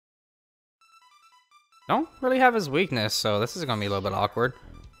 Don't really have his weakness, so this is gonna be a little bit awkward.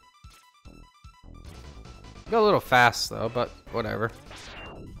 Go a little fast though, but whatever.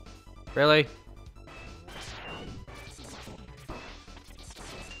 Really?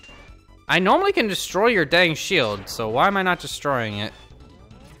 I normally can destroy your dang shield, so why am I not destroying it?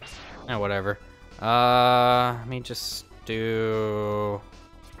 Eh, whatever. Let me just do...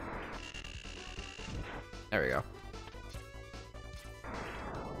 There we go.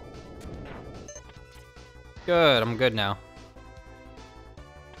 Good, I'm good now.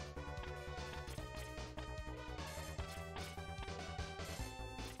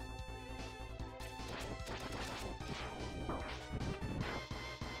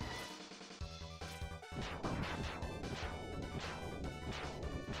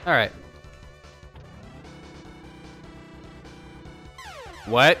 All right.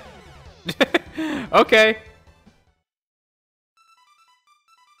 What? Okay.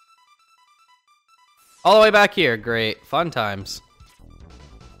 All the way back here. Great. Fun times.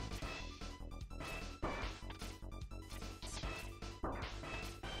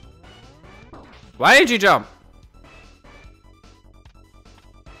 Why did you jump?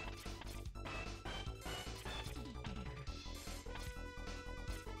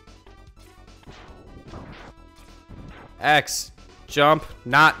 X. Jump.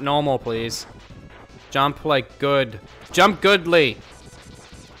 Not normal, please. Jump like good. Jump goodly.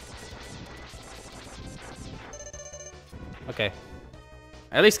 Okay.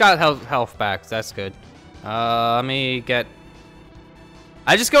 At least got health back. That's good. Let me get...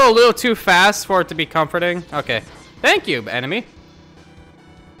 I just go a little too fast for it to be comforting. Okay. Thank you, enemy.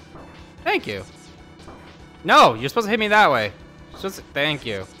 Thank you. No, you're supposed to hit me that way. Thank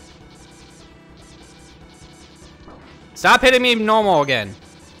you. Stop hitting me normal again.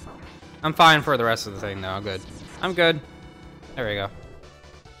 I'm fine for the rest of the thing, though. I'm good. I'm good. There we go.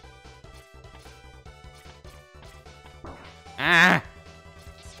 Ah!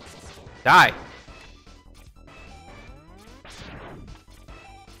 Die.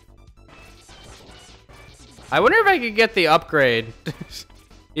 I wonder if I could get the upgrade.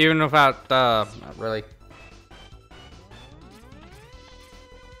 Even without, not really.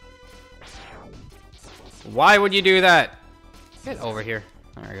 Why would you do that? Get over here.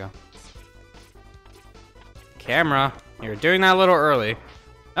 There we go. Camera, you're doing that a little early.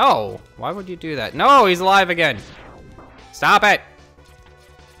 No, why would you do that? No, he's alive again. Stop it.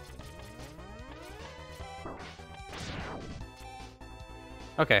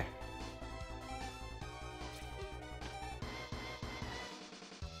 Okay.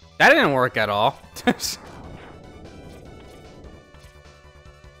 That didn't work at all.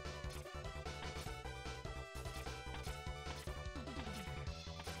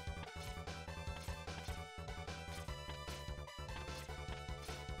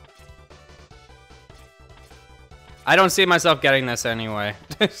 I don't see myself getting this anyway.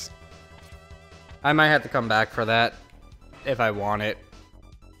 I might have to come back for that if I want it.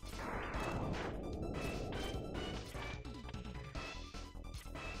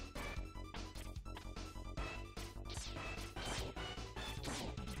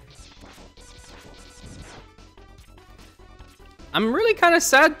 I'm really kind of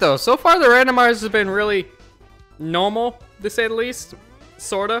sad though. So far the randomizer has been really normal, to say the least.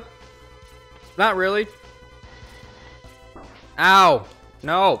 Sorta. Not really. Ow!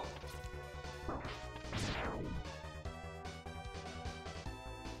 No!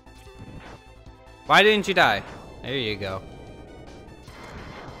 Why didn't you die? There you go.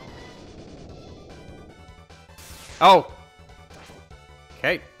 Oh!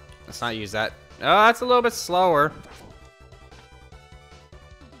 Okay, let's not use that. Oh, that's a little bit slower.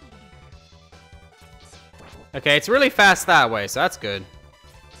 Okay, it's really fast that way, so that's good.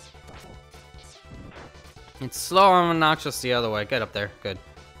 It's slow and obnoxious the other way. Get up there. Good.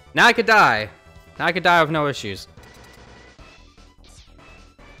 Now I could die. Now I could die with no issues.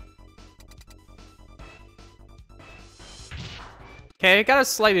 Okay, got a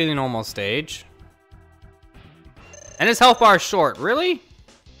slightly normal stage. And his health bar is short. Really?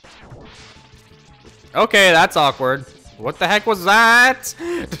 Okay, that's awkward. What the heck was that?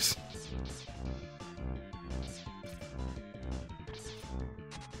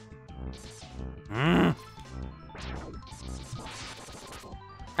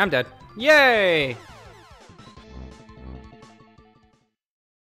 I'm dead. Yay!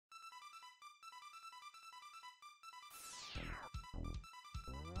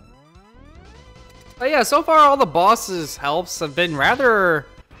 But yeah, so far all the bosses' helps have been rather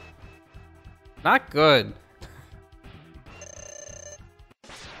not good.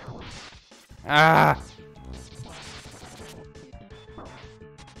 Ah.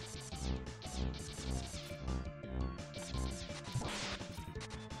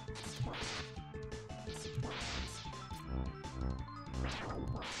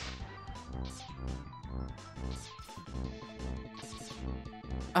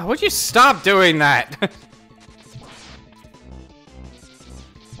 Would you stop doing that?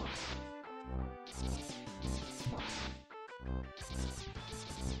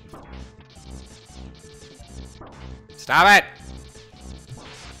 Stop it!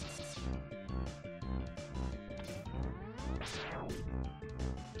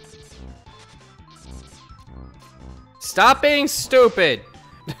 Stop being stupid!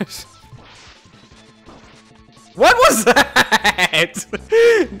 What was that?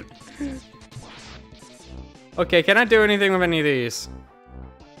 Okay, can I do anything with any of these?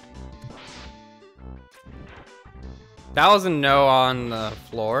 That was a no on the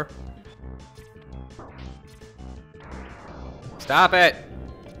floor. Stop it!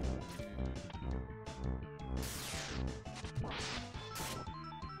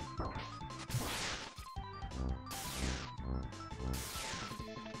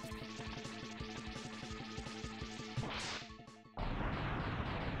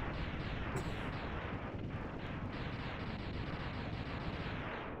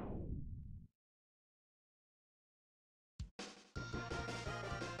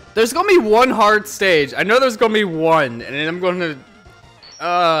 There's gonna be one hard stage. I know there's gonna be one, and I'm gonna...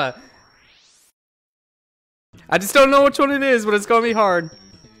 I just don't know which one it is, but it's gonna be hard.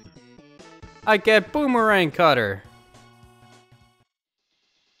 I get boomerang cutter.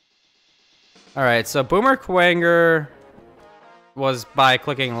 Alright, so boomer quanger was by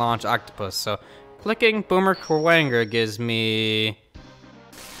clicking launch octopus. So clicking boomer quanger gives me...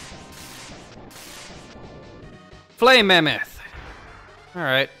 flame mammoth.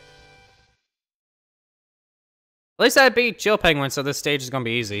 Alright. At least I beat Chill Penguin, so this stage is gonna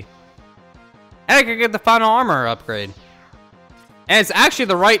be easy. And I could get the final armor upgrade. And it's actually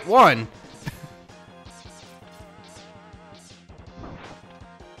the right one.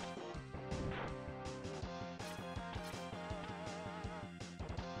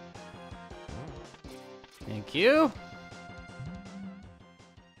 Thank you.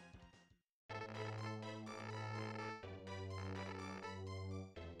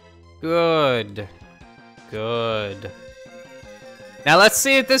 Good. Good. Now let's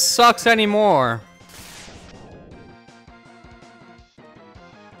see if this sucks anymore.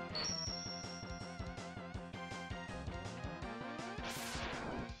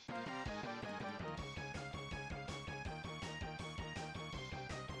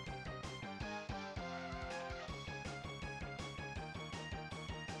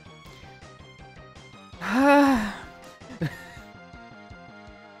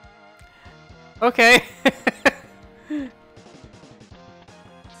 Okay.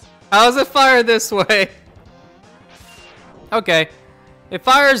 How does it fire this way? Okay. It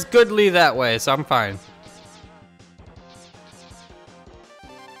fires goodly that way, so I'm fine.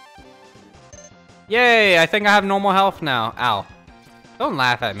 Yay, I think I have normal health now. Ow. Don't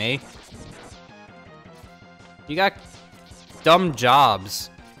laugh at me. You got dumb jobs.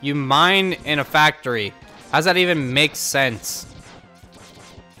 You mine in a factory. How does that even make sense?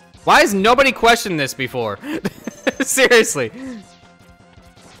 Why has nobody questioned this before? Seriously.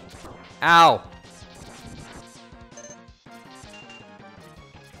 Ow.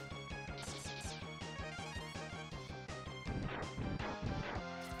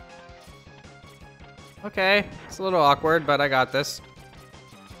 Okay, it's a little awkward, but I got this.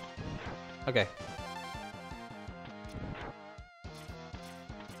 Okay.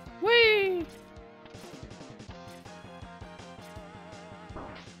 Whee!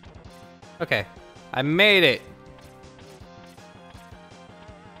 Okay, I made it.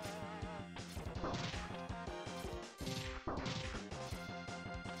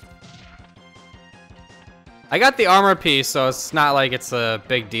 I got the armor piece, so it's not like it's a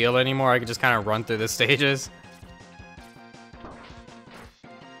big deal anymore. I can just kind of run through the stages.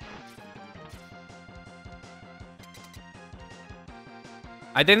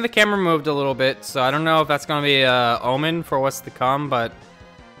 I think the camera moved a little bit, so I don't know if that's gonna be a omen for what's to come, but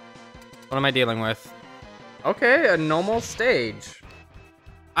what am I dealing with? Okay, a normal stage.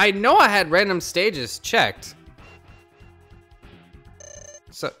 I know I had random stages checked.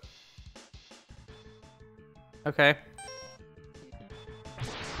 So, okay.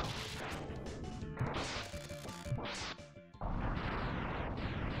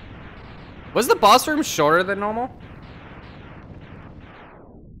 Was the boss room shorter than normal?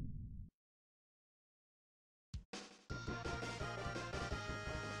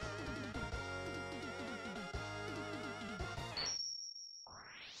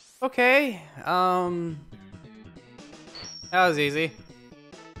 Okay, that was easy.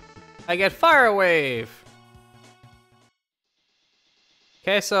 I get Fire Wave.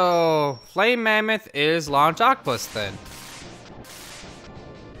 Okay, so Flame Mammoth is Launch Octopus then.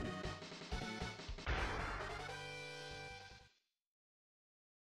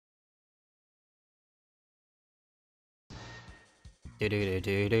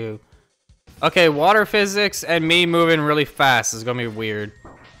 Do. Okay, water physics and me moving really fast is gonna be weird.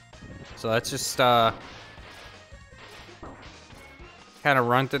 So let's just kind of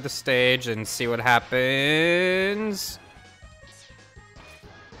run through the stage and see what happens.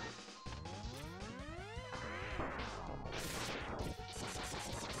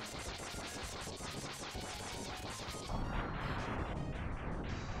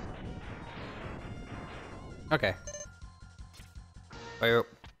 Okay.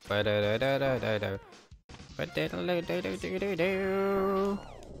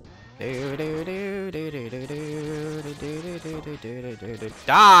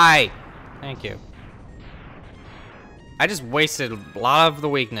 Die! Thank you. I just wasted a lot of the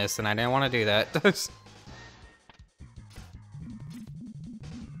weakness and I didn't want to do that.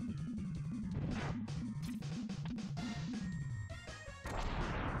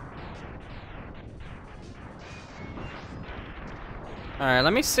 Alright,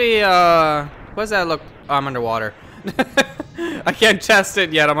 let me see, what does that look? Oh, I'm underwater. I can't test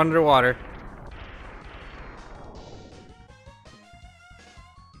it yet, I'm underwater.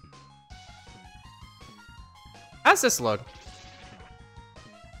 How's this look?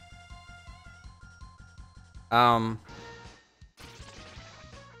 At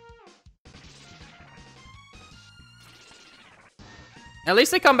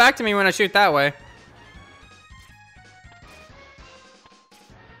least they come back to me when I shoot that way.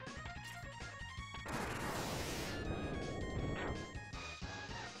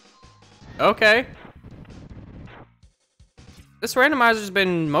 Okay. This randomizer's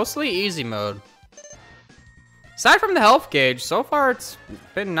been mostly easy mode. Aside from the health gauge, so far it's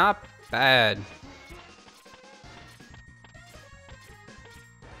been not bad.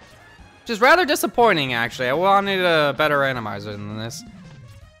 Which is rather disappointing, actually. I wanted a better randomizer than this.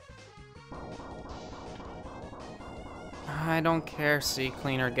 I don't care, Sea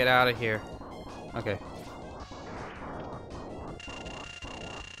Cleaner. Get out of here. Okay.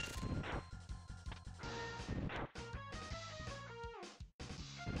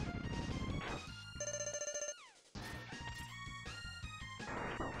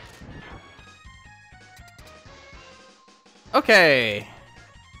 Okay.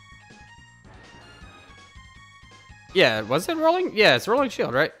 Yeah, was it rolling? Yeah, it's rolling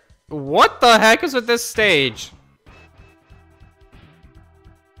shield, right? What the heck is with this stage?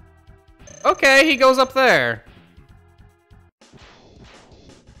 Okay, he goes up there.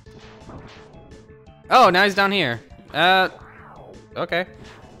 Oh, now he's down here. Okay.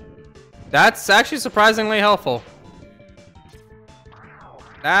 That's actually surprisingly helpful.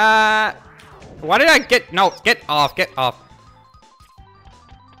 Why did I get... No, get off, get off.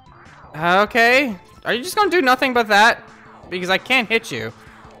 Okay. Are you just gonna do nothing but that? Because I can't hit you.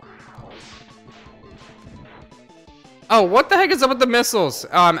 Oh, what the heck is up with the missiles?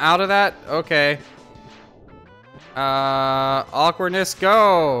 Oh, I'm out of that? Okay. Awkwardness,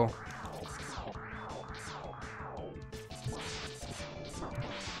 go.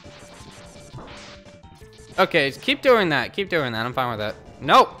 Okay, keep doing that. Keep doing that. I'm fine with that.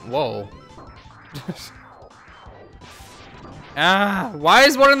 Nope. Whoa. Why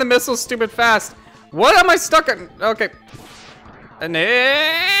is one of the missiles stupid fast? What am I stuck on? Okay.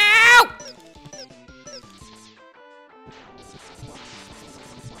 No!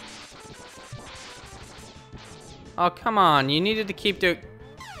 Oh, come on. You needed to keep doing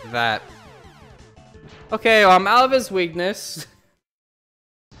that. Okay, well, I'm out of his weakness.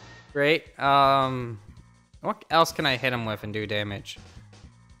 Great. What else can I hit him with and do damage?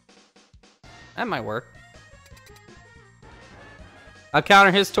 That might work. I'll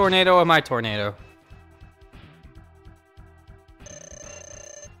counter his tornado with my tornado.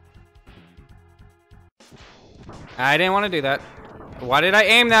 I didn't want to do that. Why did I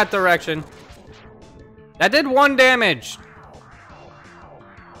aim that direction? That did 1 damage.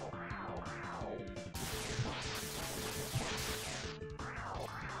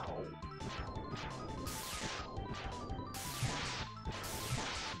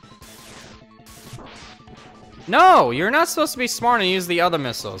 No, you're not supposed to be smart and use the other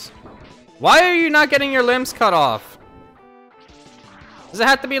missiles. Why are you not getting your limbs cut off? Does it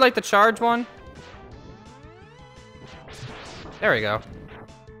have to be like the charge one? There we go.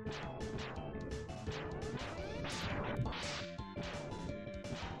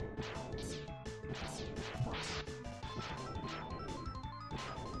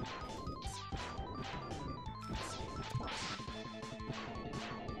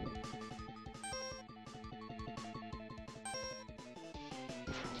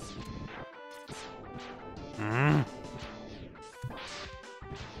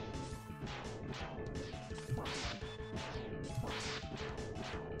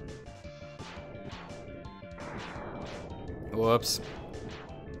 Whoops.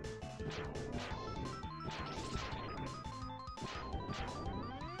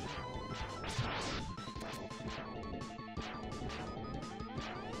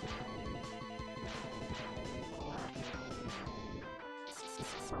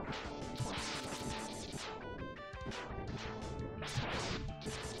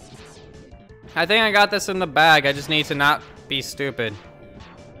 I think I got this in the bag. I just need to not be stupid.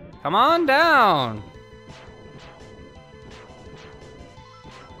 Come on down.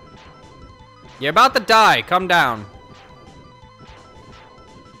 You're about to die. Come down.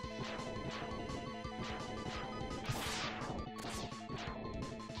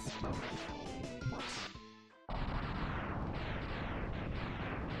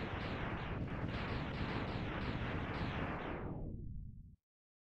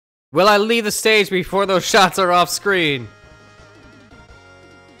 Will I leave the stage before those shots are off screen?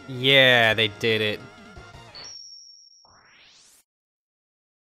 Yeah, they did it.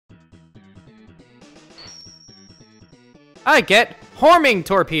 I get homing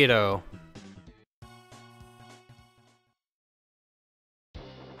torpedo.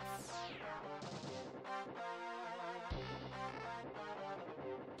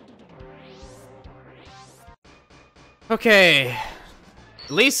 Okay.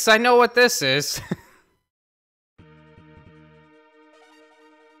 At least I know what this is.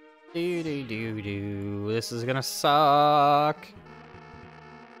 This is gonna suck.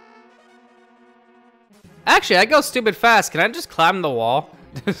 Actually, I go stupid fast. Can I just climb the wall?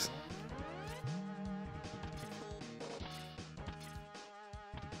 Okay,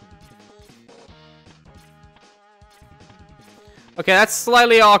 that's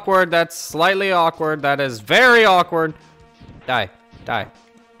slightly awkward. That's slightly awkward. That is very awkward. Die. Die.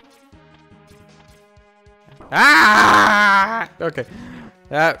 Ah! Okay.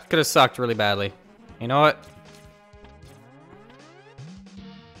 That could have sucked really badly. You know what?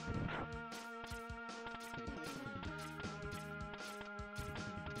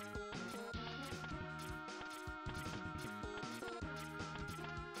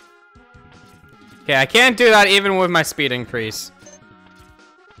 Okay, I can't do that even with my speed increase.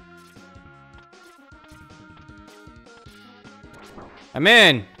 I'm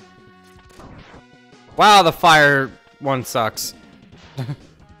in. Wow, the fire one sucks.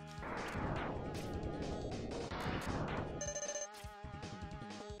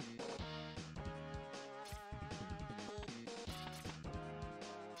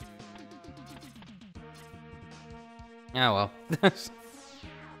 Oh well.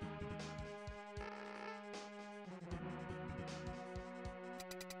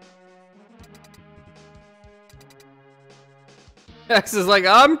 X is like,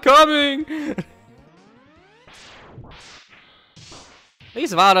 I'm coming! At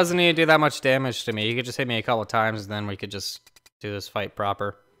least Val doesn't need to do that much damage to me. He could just hit me a couple times and then we could just do this fight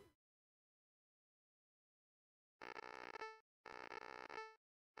proper.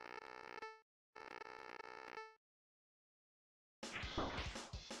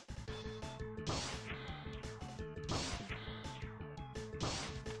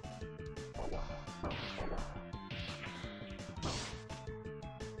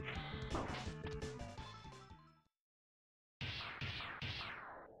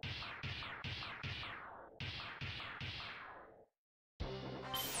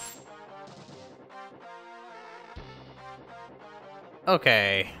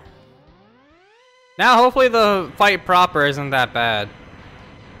 Okay. Now hopefully the fight proper isn't that bad.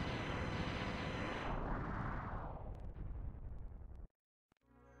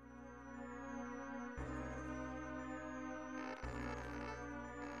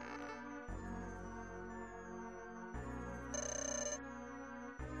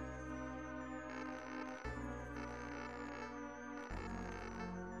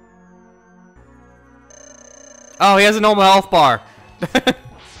 Oh, he has a normal health bar.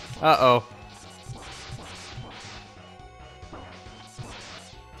 Uh-oh.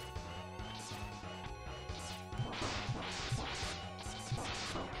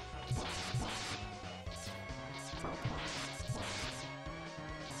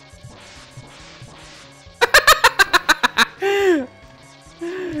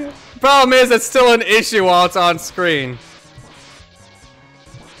 Problem is, it's still an issue while it's on screen.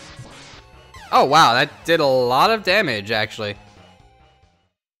 Oh wow, that did a lot of damage, actually.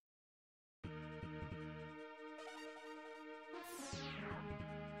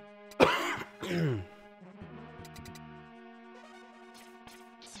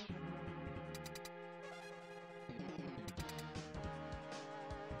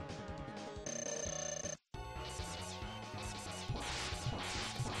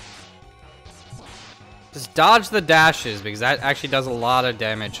 Just dodge the dashes, because that actually does a lot of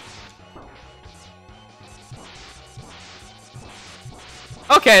damage.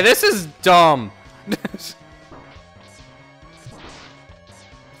 Okay, this is dumb.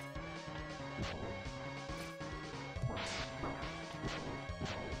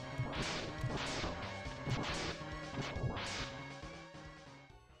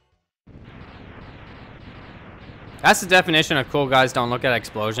 That's the definition of cool guys don't look at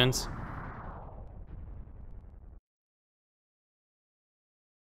explosions.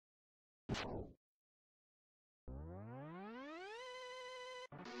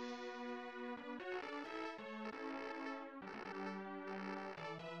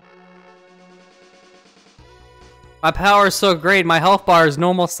 My power is so great, my health bar is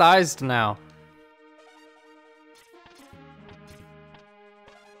normal sized now.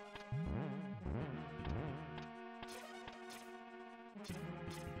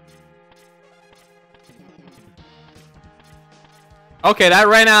 Okay, that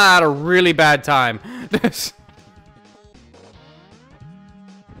ran out at a really bad time.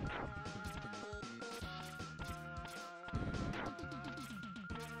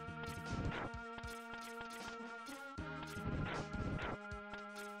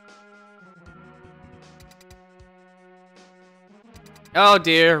 Oh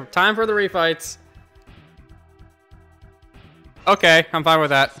dear, time for the refights. Okay, I'm fine with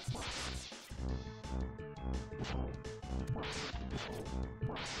that.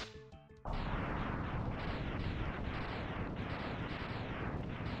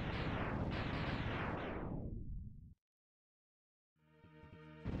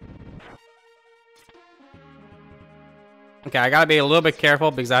 Okay, I gotta be a little bit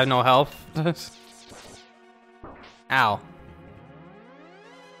careful because I have no health. Ow.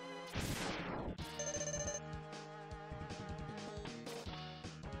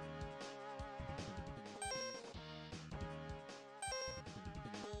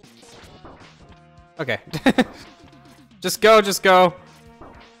 Okay. Just go, just go.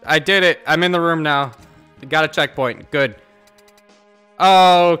 I did it. I'm in the room now. Got a checkpoint. Good.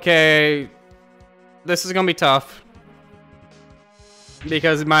 Okay. This is gonna be tough.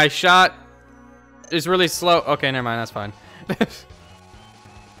 Because my shot is really slow. Okay, never mind. That's fine.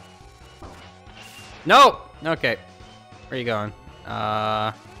 No! Okay. Where are you going?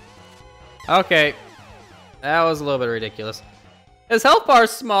 Okay. That was a little bit ridiculous. His health bar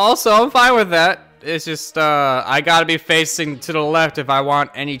is small, so I'm fine with that. It's just, I gotta be facing to the left if I want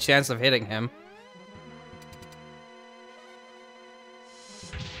any chance of hitting him.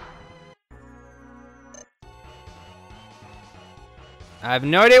 I have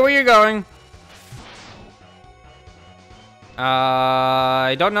no idea where you're going.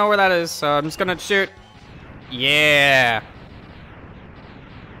 I don't know where that is, so I'm just gonna shoot. Yeah.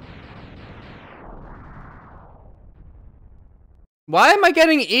 Why am I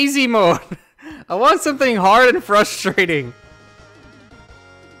getting easy mode? I want something hard and frustrating.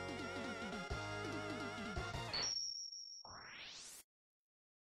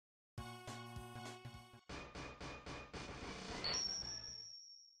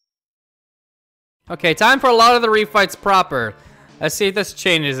 Okay, time for a lot of the refights proper. Let's see if this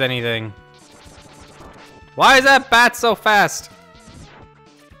changes anything. Why is that bat so fast?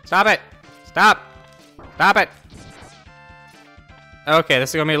 Stop it. Stop. Stop it. Okay, this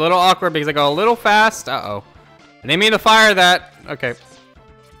is gonna be a little awkward because I go a little fast. Uh-oh. I didn't mean to fire that. Okay.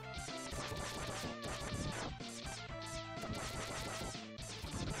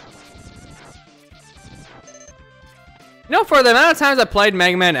 You know, for the amount of times I played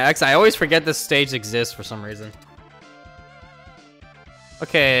Mega Man X, I always forget this stage exists for some reason.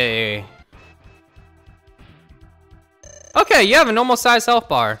 Okay. Okay, you have a normal size health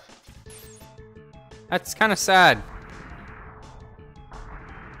bar. That's kind of sad.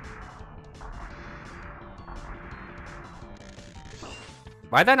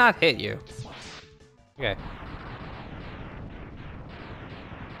 Why'd that not hit you? Okay.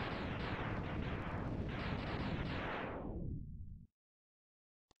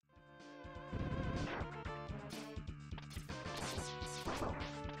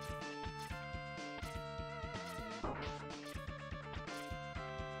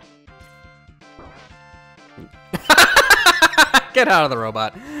 Get out of the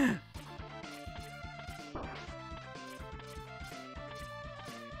robot.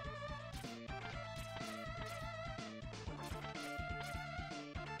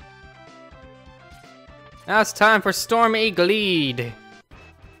 Now it's time for Stormy Gleed.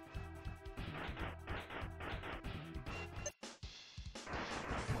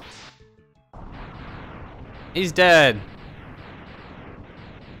 He's dead.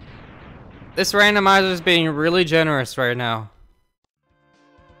 This randomizer is being really generous right now.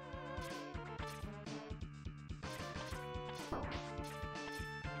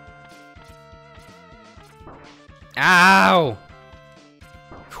 Ow!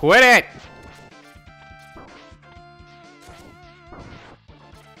 Quit it!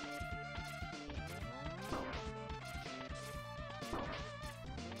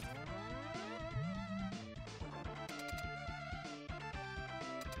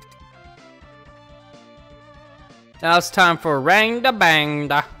 Now it's time for Rang da Bang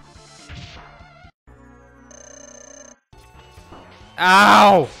da.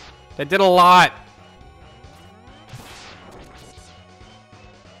 Ow! That did a lot.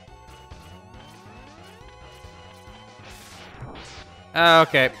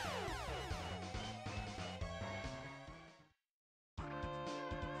 Okay.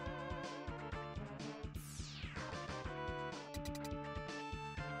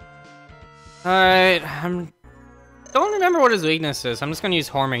 Alright, don't remember what his weakness is. I'm just gonna use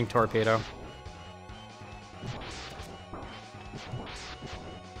Homing Torpedo.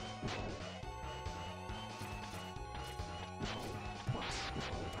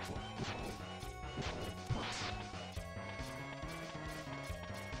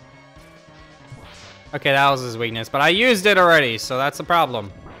 Okay, that was his weakness, but I used it already, so that's a problem.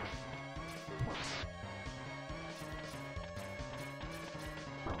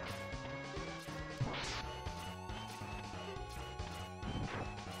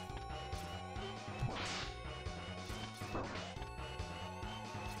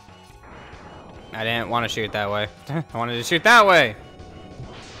 I didn't want to shoot that way. I wanted to shoot that way.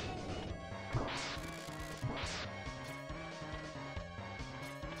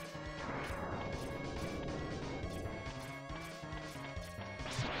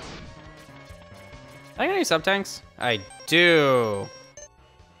 I got any sub-tanks? I do.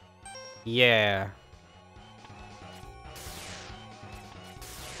 Yeah.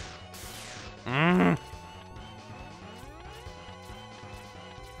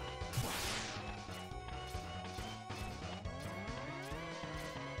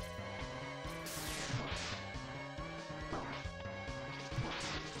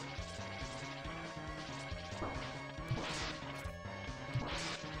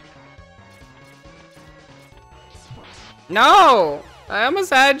 No! I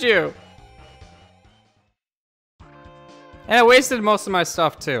almost had you. And I wasted most of my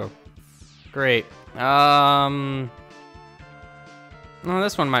stuff too. Great. Well,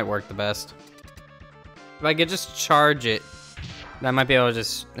 this one might work the best. If I could just charge it, I might be able to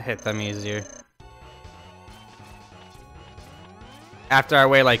just hit them easier. After I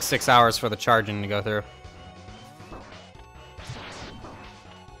wait like 6 hours for the charging to go through.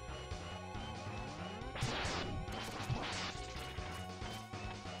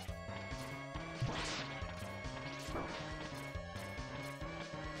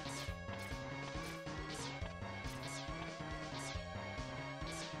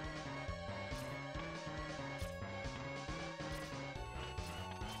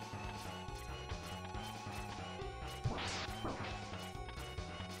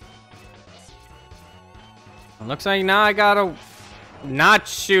 Looks like now I gotta not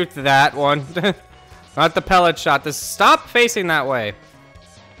shoot that one. Not the pellet shot. Just stop facing that way.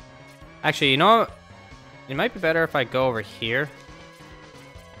 Actually, you know what? It might be better if I go over here.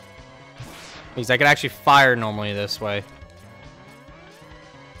 Because I could actually fire normally this way.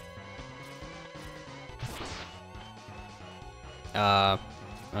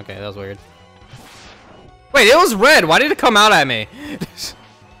 Okay, that was weird. Wait, it was red. Why did it come out at me?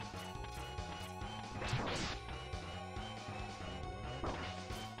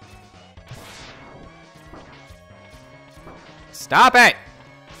 Stop it!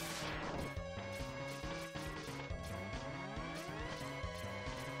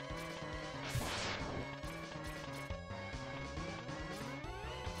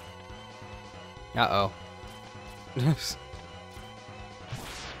 Uh-oh.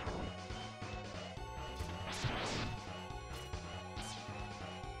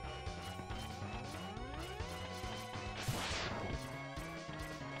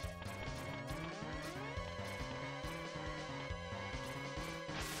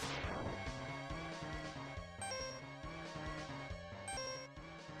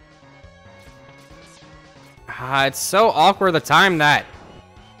 It's so awkward to time that.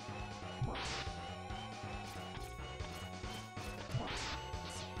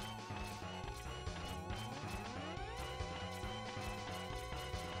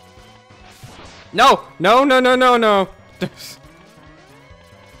 No, no, no, no, no, no.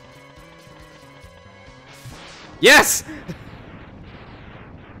 Yes!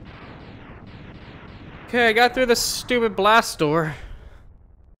 Okay, I got through the stupid blast door.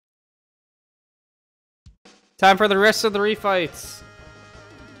 Time for the rest of the refights.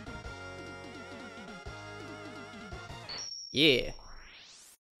 Yeah.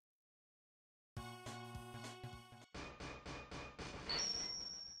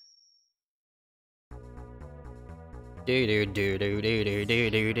 It's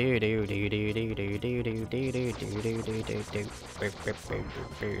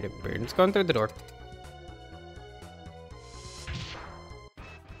going through the door.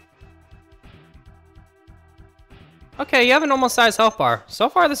 Okay, you have a normal size health bar. So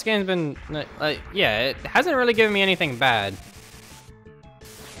far, this game's been, yeah, it hasn't really given me anything bad.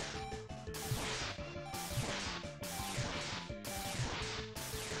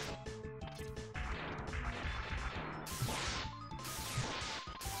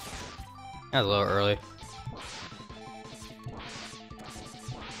 That was a little early.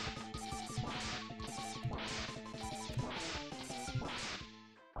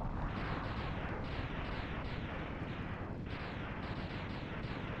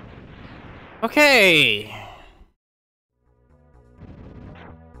 Okay.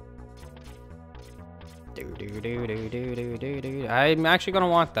 I'm actually gonna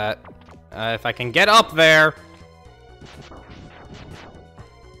want that. If I can get up there.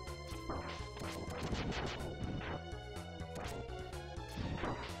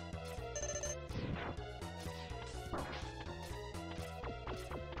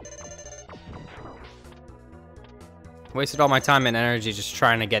 Wasted all my time and energy just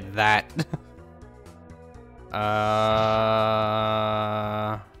trying to get that.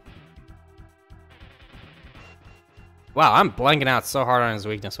 Wow, I'm blanking out so hard on his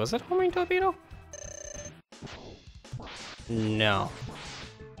weakness. Was it homing torpedo? No.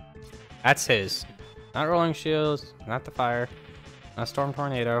 That's his. Not rolling shields, not the fire, not storm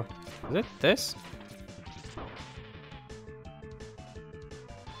tornado. Is it this?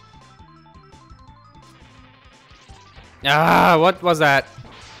 Ah, what was that?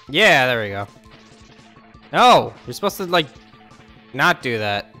 Yeah, there we go. No, you're supposed to, like, not do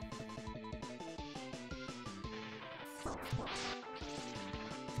that.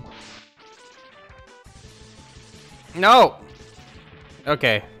 No!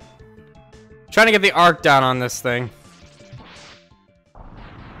 Okay. Trying to get the arc down on this thing.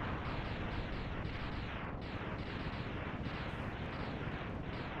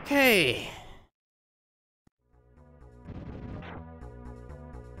 Okay.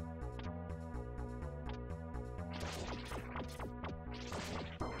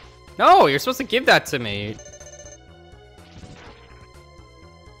 No, you're supposed to give that to me.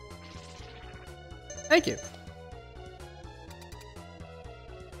 Thank you.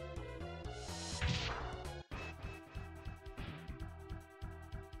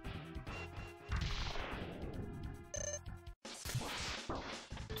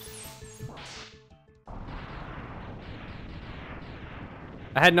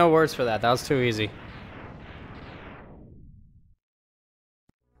 I had no words for that. That was too easy.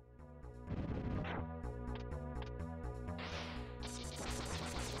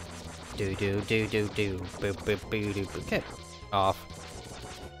 Boop, boop, boop, boop, boop. Get off.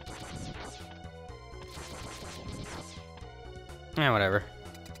 Yeah, whatever.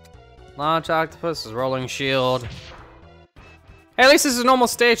 Launch octopus is rolling shield. Hey, at least this is a normal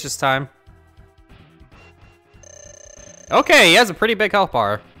stage this time. Okay, he has a pretty big health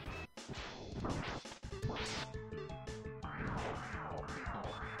bar.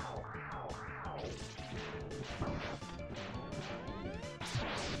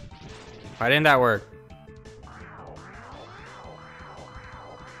 Why didn't that work?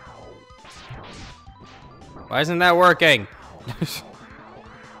 Why isn't that working?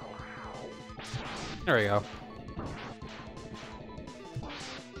 There we go.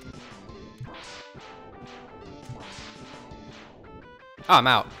 Oh, I'm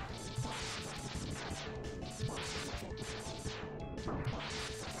out.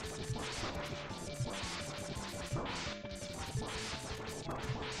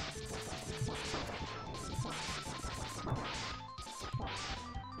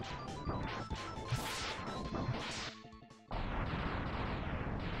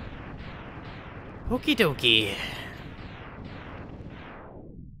 Okie dokie.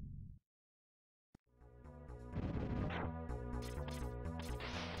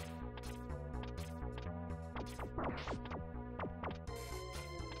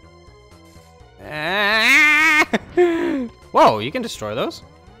 Whoa, you can destroy those?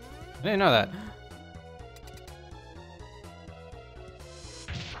 I didn't know that.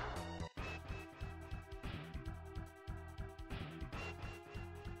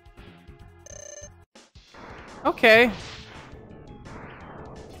 Okay.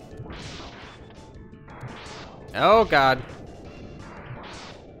 Oh god.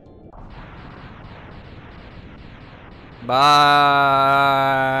 Bye.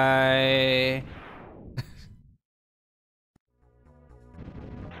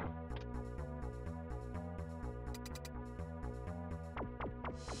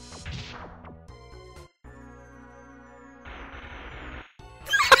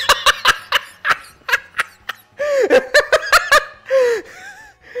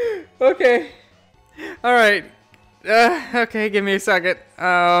 Okay. All right. Okay, give me a second.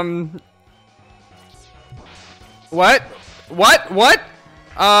 What? What? Why?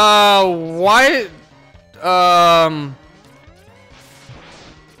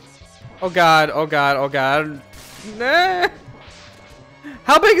 Oh god, oh god, oh god. Nah.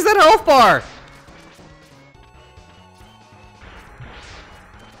 How big is that health bar?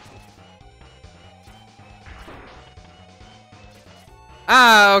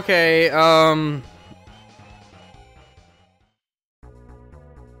 Ah, okay, oh,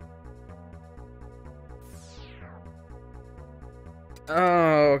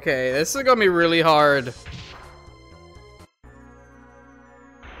 okay, this is gonna be really hard.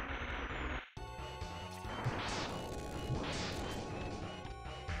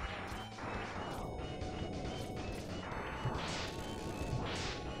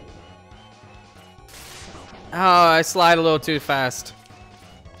 Oh, I slide a little too fast.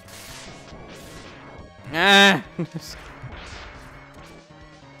 Ah.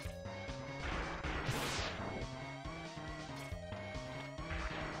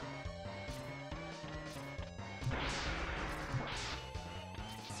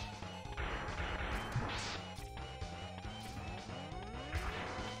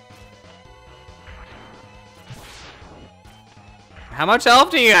 How much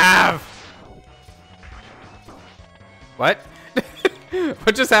health do you have? What?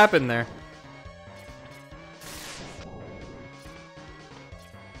 What just happened there?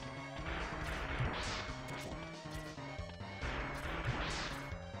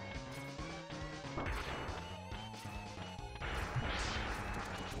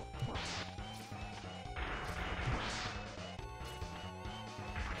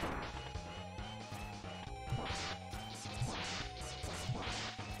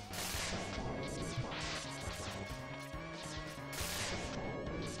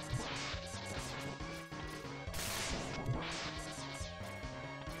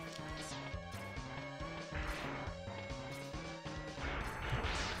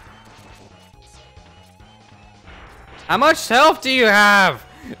 How much health do you have?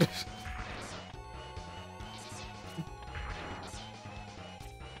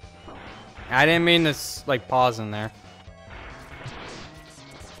 I didn't mean to like pause in there.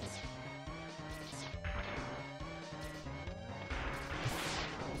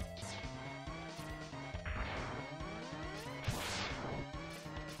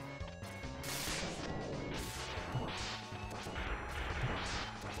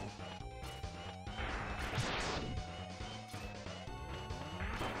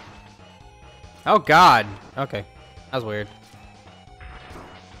 Oh god. Okay. That was weird.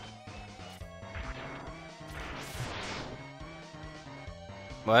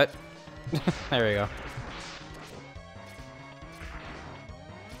 What? There we go.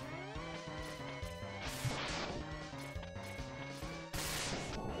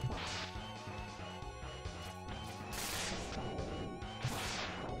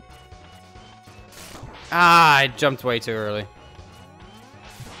 Ah, I jumped way too early.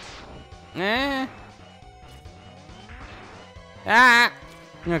 Eh. Ah.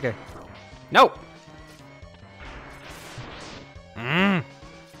 Okay. Nope.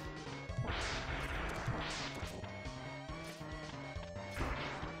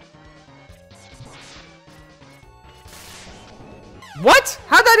 What?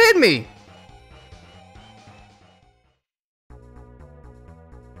 How'd that hit me?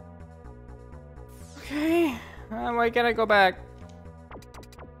 Okay. Why can't I go back?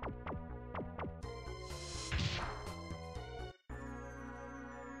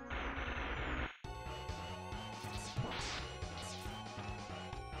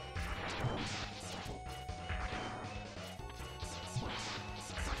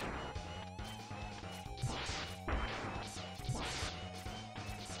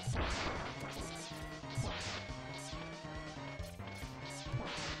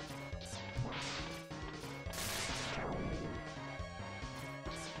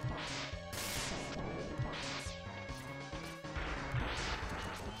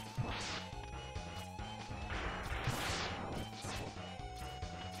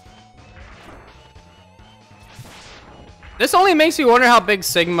 This only makes me wonder how big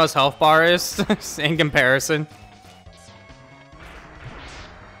Sigma's health bar is in comparison.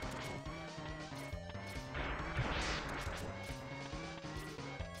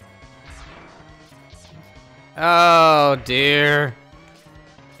 Oh dear.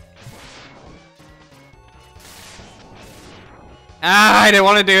 Ah, I didn't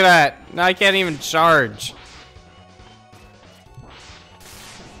want to do that. Now I can't even charge.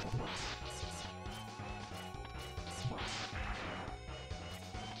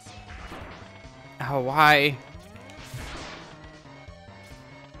 Oh, why?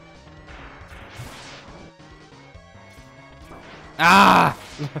 Ah!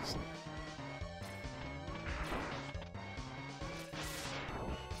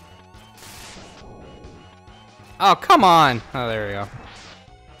 Oh, come on. Oh, there we go.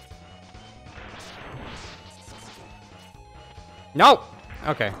 Nope.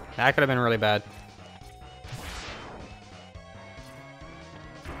 Okay, that could have been really bad.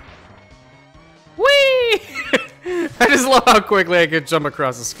 Whee! I just love how quickly I could jump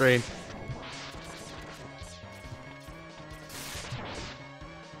across the screen.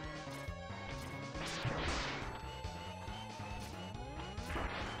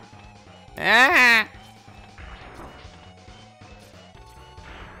 Ah!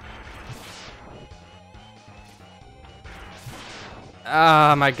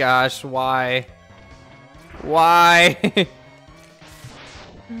 Oh my gosh, why? Why?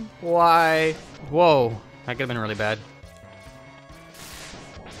 Why? Whoa, that could have been really bad.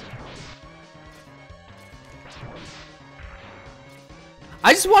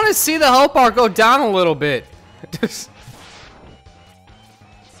 I just want to see the health bar go down a little bit.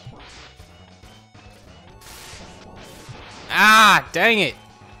 Ah, dang it.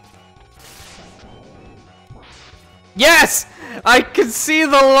 Yes! I can see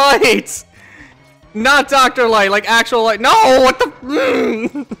the lights! Not Dr. Light, like actual light. No! What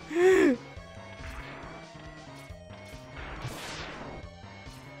the?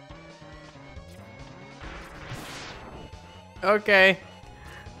 Okay.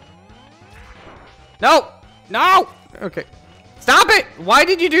 No! No! Okay. Stop it! Why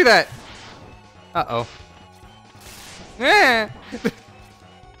did you do that? Uh-oh. Eh.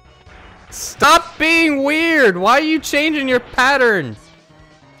 Stop being weird! Why are you changing your pattern?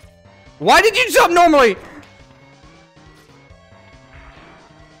 Why did you jump normally?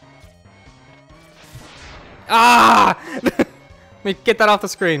 Ah! Let me get that off the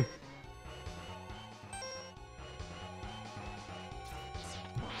screen.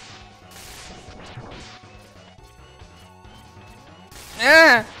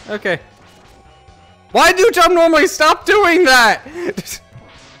 Eh, okay. Why do you jump normally? Stop doing that!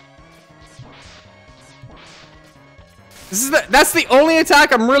 That's the only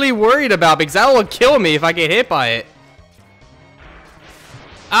attack I'm really worried about because that will kill me if I get hit by it.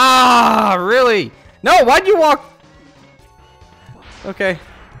 Ah, really? No, why'd you walk? Okay.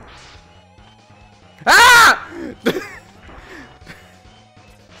 Ah!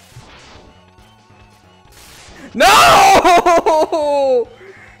 No!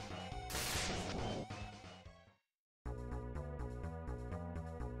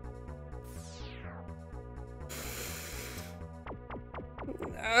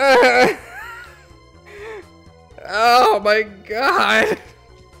 Oh my god.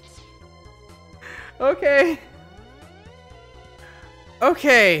 Okay.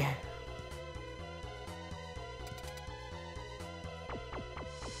 Okay.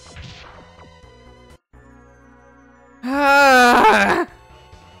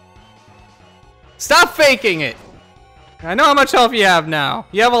 Stop faking it. I know how much health you have now.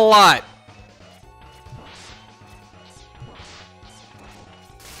 You have a lot.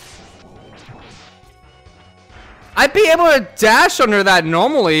 I'd be able to dash under that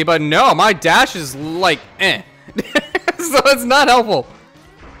normally, but no, my dash is like, eh. So it's not helpful.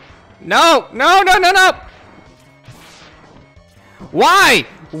 No, no, no, no, no. Why?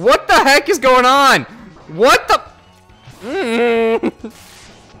 What the heck is going on? What the?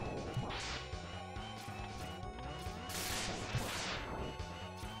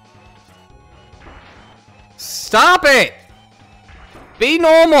 Stop it. Be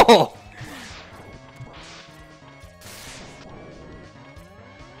normal.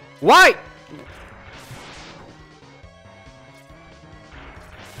 Why?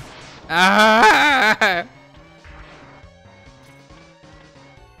 Ah!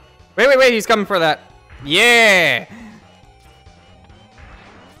 Wait, wait, wait, he's coming for that. Yeah!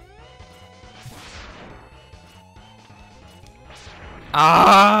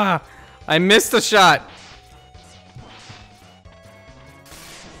 Ah! I missed the shot.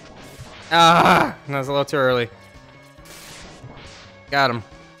 Ah! That was a little too early. Got him.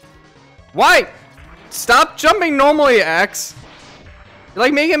 Why? Stop jumping normally, X. You're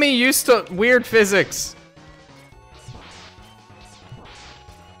like making me used to weird physics.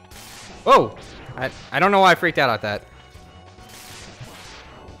 Whoa. I don't know why I freaked out at that.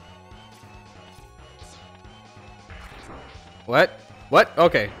 What? What?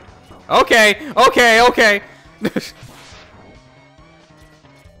 Okay. Okay. Okay. Okay.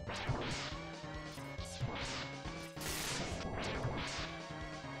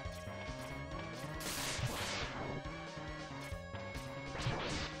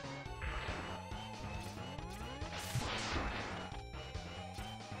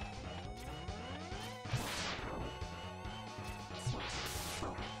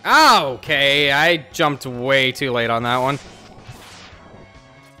 Okay, I jumped way too late on that one.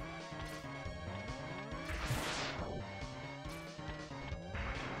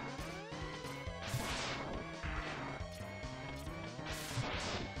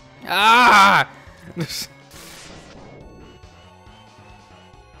 Ah!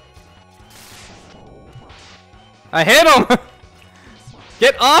 I hit him!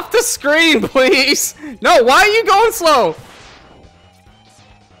 Get off the screen, please! No, why are you going slow?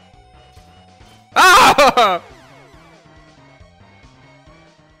 Ah!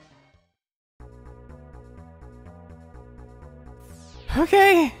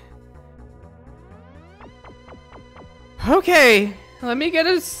 Okay. Okay. Let me get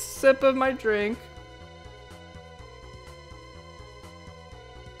a sip of my drink.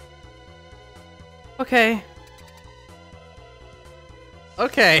 Okay.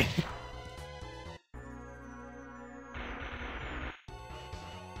 Okay.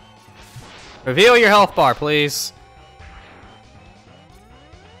 Reveal your health bar, please.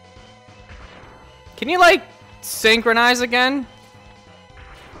 Can you, like, synchronize again?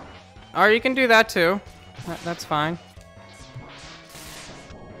 Or you can do that, too. That's fine.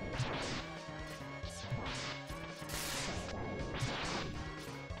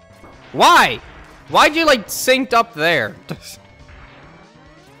 Why? Why'd you, like, synced up there?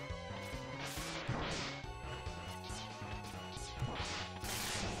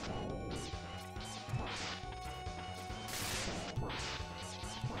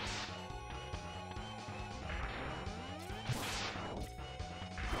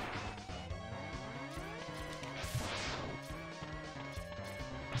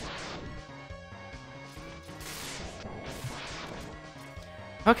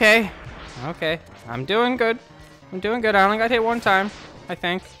 Okay. Okay. I'm doing good. I'm doing good. I only got hit one time. I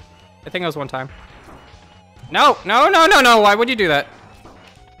think. I think it was one time. No! No, no, no, no! Why would you do that?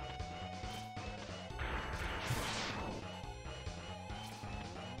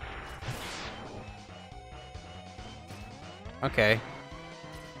 Okay.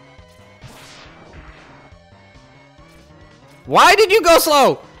 Why did you go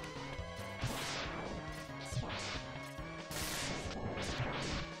slow?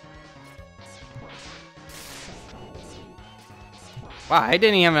 Wow, I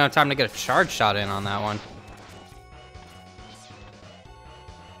didn't even have time to get a charge shot in on that one.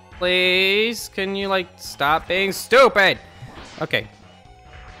 Please, can you, like, stop being stupid? Okay.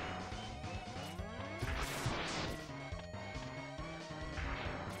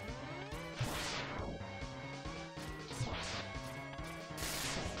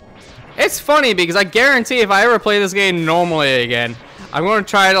 It's funny because I guarantee if I ever play this game normally again, I'm going to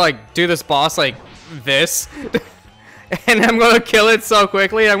try to, like, do this boss like this. And I'm gonna kill it so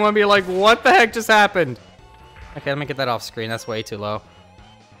quickly, I'm gonna be like, what the heck just happened? Okay, let me get that off screen, that's way too low.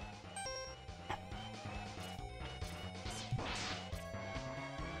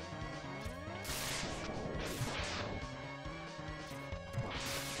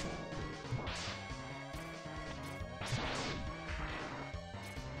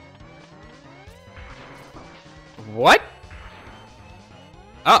 What?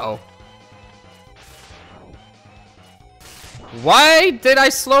 Uh-oh. Why did I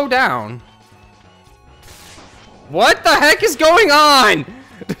slow down? What the heck is going on?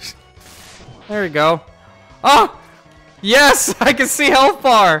 There we go. Oh! Yes! I can see health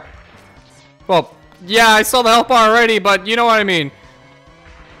bar! Well, yeah, I saw the health bar already, but you know what I mean.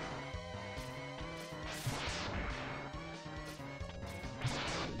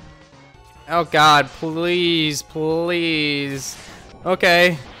 Oh god, please, please.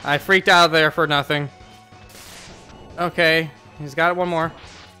 Okay, I freaked out there for nothing. Okay, he's got one more.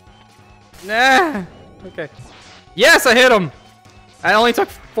 Nah. Okay. Yes, I hit him. It only took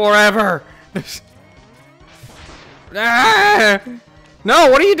forever. Ah! No,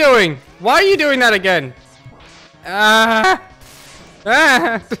 what are you doing? Why are you doing that again? Ah!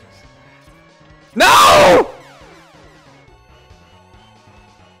 Ah! No!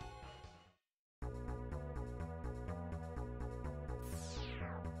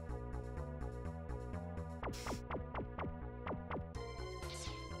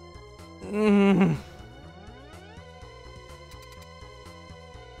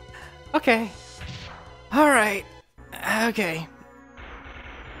 Okay. Alright. Okay.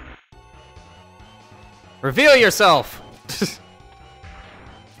 Reveal yourself!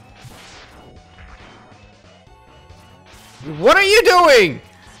 What are you doing?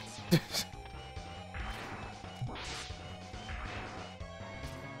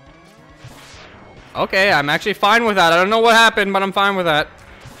 Okay, I'm actually fine with that. I don't know what happened, but I'm fine with that.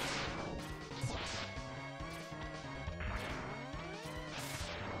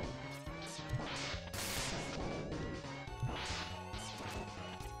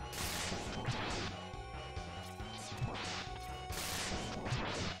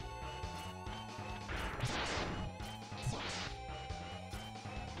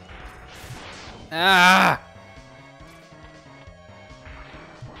 Ah!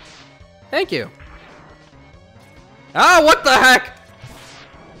 Thank you. Ah, what the heck?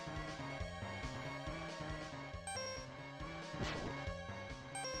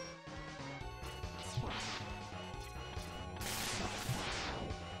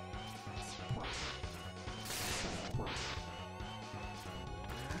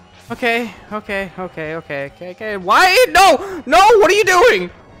 Okay. Why? No! No! What are you doing?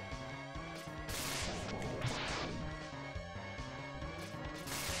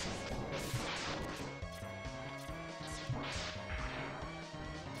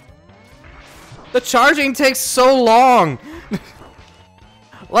 The charging takes so long.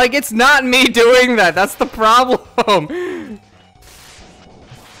 Like, it's not me doing that. That's the problem.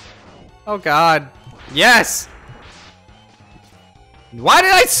 Oh, God. Yes! Why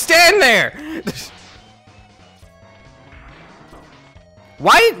did I stand there?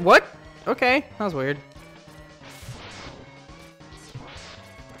 Why? What? Okay, that was weird.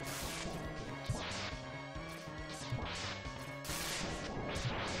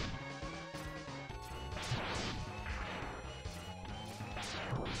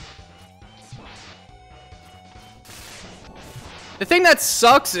 The thing that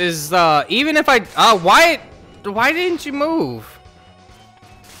sucks is, even if I, why didn't you move?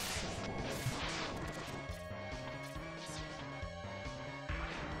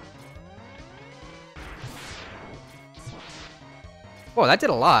 Whoa, that did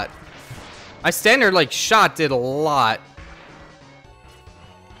a lot. My standard, like, shot did a lot.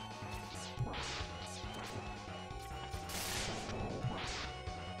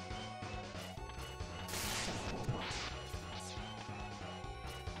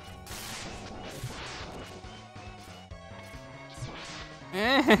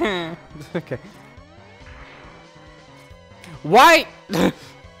 Okay. Why?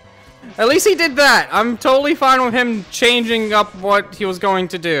 At least he did that. I'm totally fine with him changing up what he was going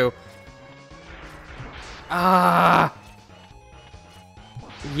to do. Ah.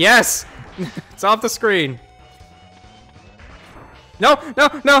 Yes. It's off the screen. No,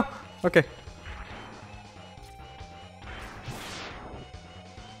 no, no. Okay.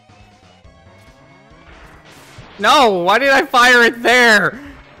 No, why did I fire it there?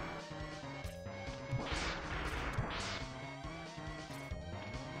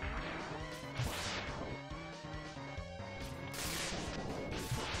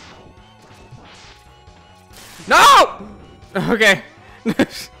 No! Okay.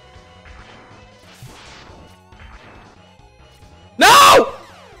 No!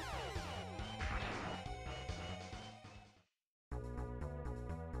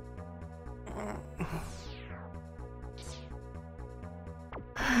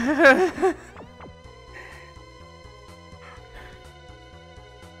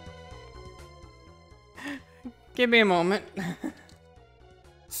 Give me a moment.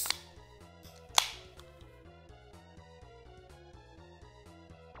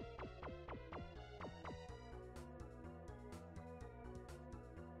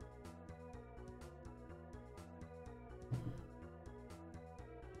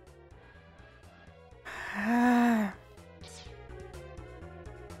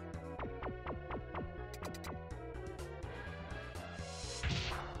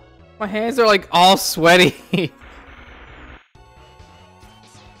 My hands are like all sweaty.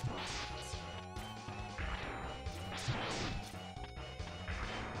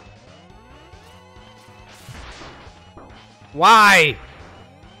 Why?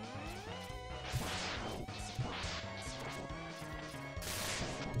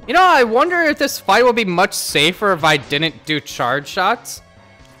 You know, I wonder if this fight would be much safer if I didn't do charge shots.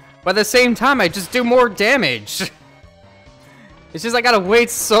 But at the same time, I just do more damage. It's just I gotta wait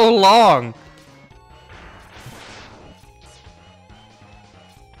so long.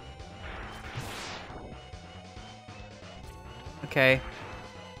 Okay.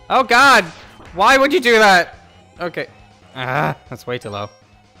 Oh God! Why would you do that? Okay. That's way too low.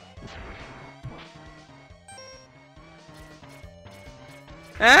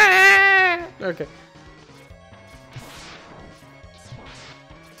 Okay.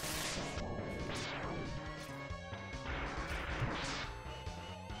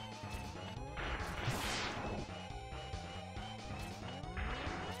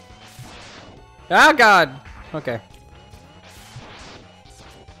 Oh God! Okay.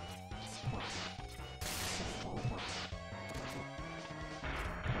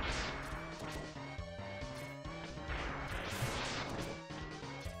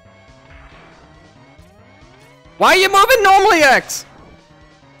 Why are you moving normally, X?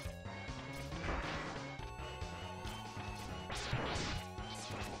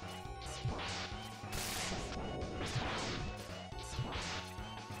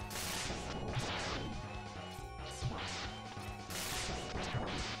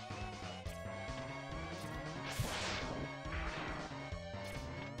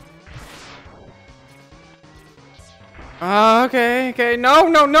 Okay. No.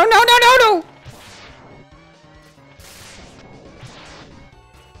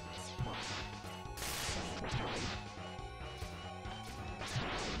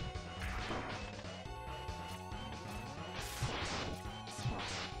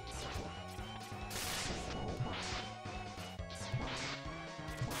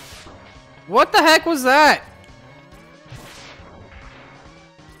 What the heck was that?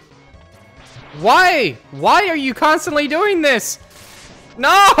 Why? Why are you constantly doing this?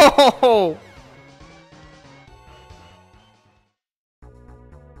 No!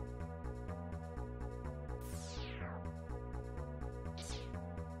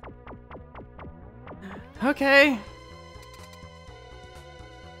 Okay.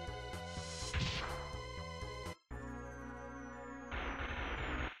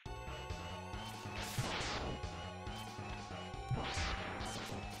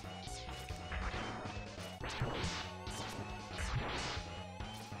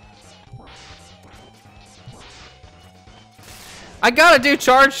 I gotta do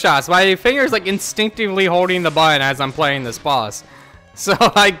charge shots. My finger's like instinctively holding the button as I'm playing this boss. So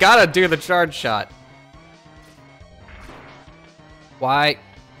I gotta do the charge shot. Why?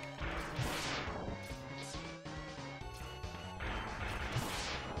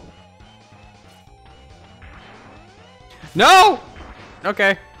 No!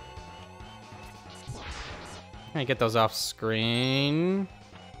 Okay. I get those off screen.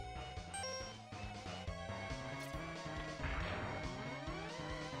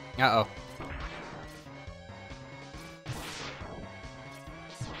 Uh-oh.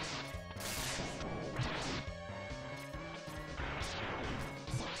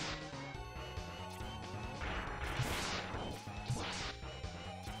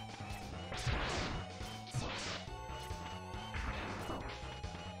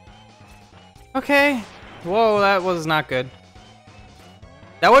 Okay. Whoa, that was not good.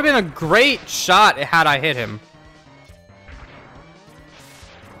 That would have been a great shot had I hit him.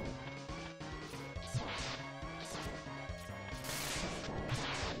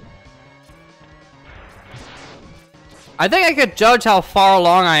 I think I could judge how far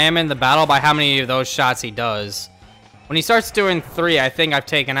along I am in the battle by how many of those shots he does. When he starts doing 3, I think I've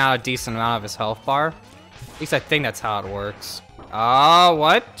taken out a decent amount of his health bar. At least I think that's how it works. Oh,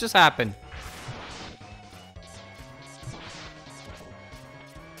 what just happened?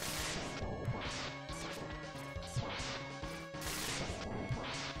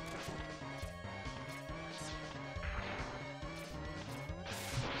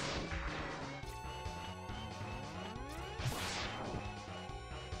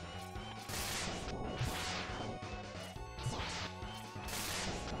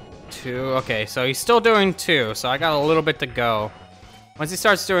 Okay, so he's still doing 2, so I got a little bit to go. Once he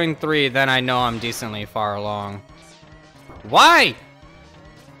starts doing 3, then I know I'm decently far along. Why?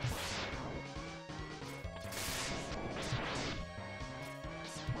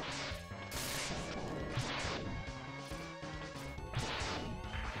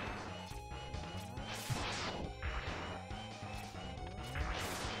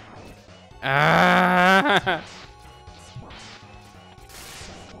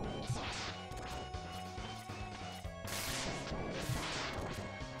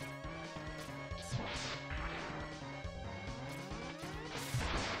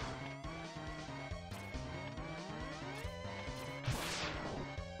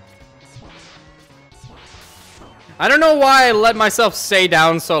 I don't know why I let myself stay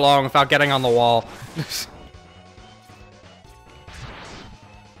down so long without getting on the wall.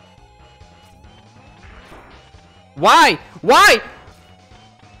 Why? Why?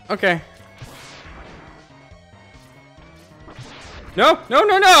 Okay. No, no,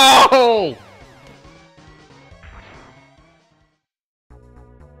 no, no!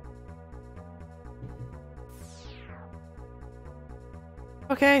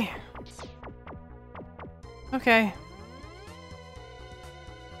 Okay. Okay.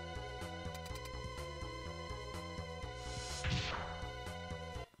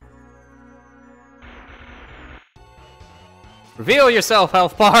 Reveal yourself,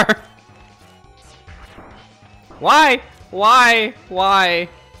 health bar! Why? Why? Why?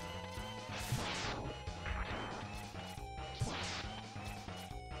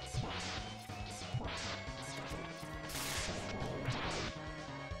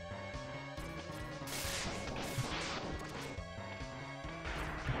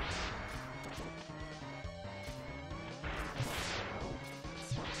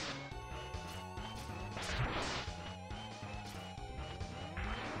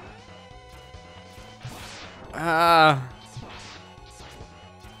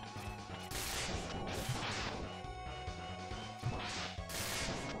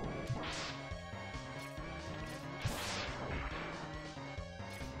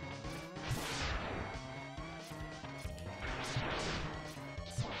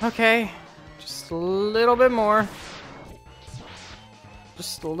 Okay, just a little bit more.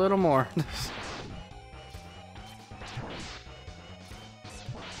 Just a little more.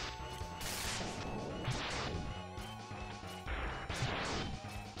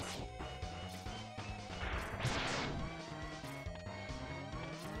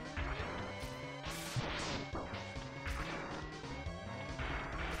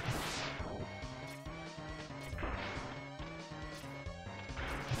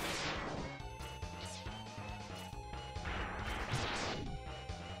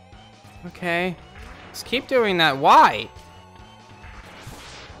 Okay, just keep doing that. Why?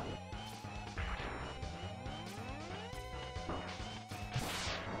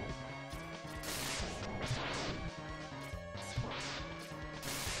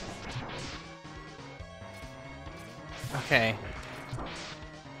 Okay.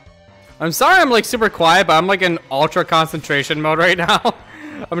 I'm sorry I'm like super quiet, but I'm like in ultra concentration mode right now.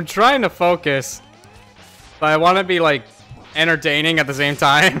 I'm trying to focus, but I want to be like entertaining at the same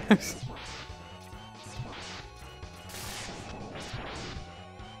time.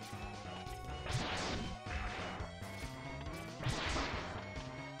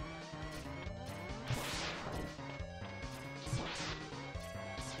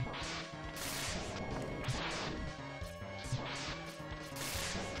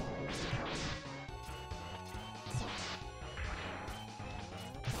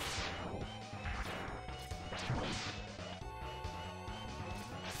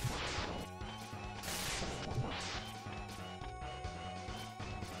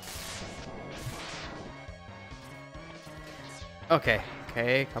 Okay,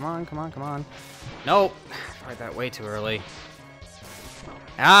 okay, come on, come on, come on. Nope, tried that way too early.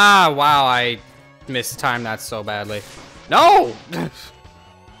 Ah, wow, I mistimed that so badly. No!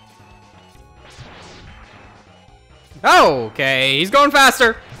 Oh, okay, he's going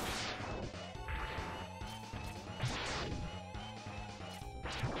faster.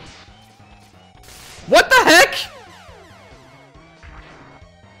 What the heck?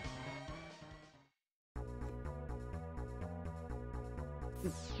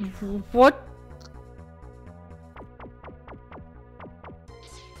 What?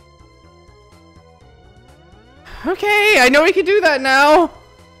 Okay, I know we can do that now.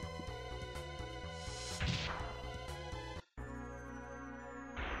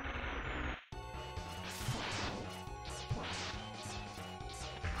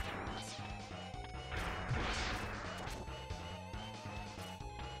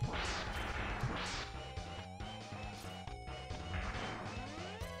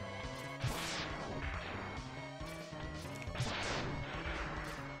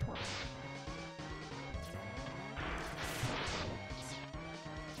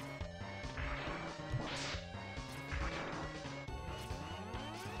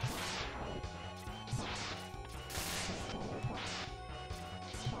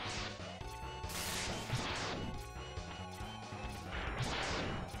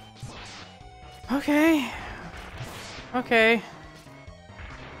 Okay. Okay.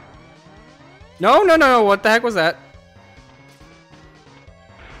 No, no, no. What the heck was that?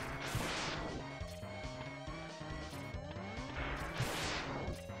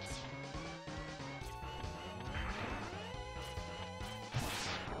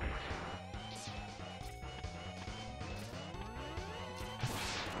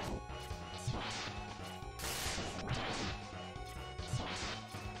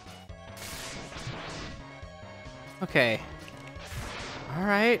 Okay.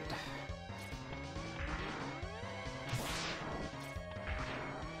 Alright.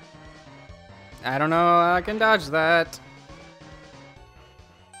 I don't know, I can dodge that.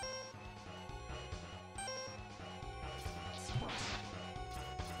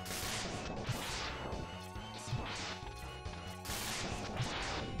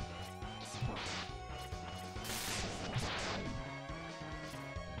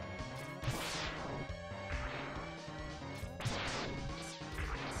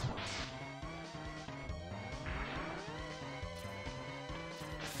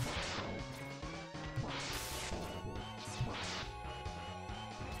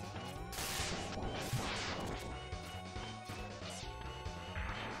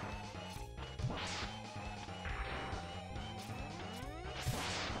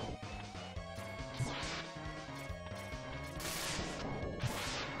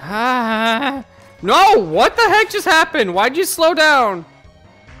 Ah, no, what the heck just happened? Why'd you slow down?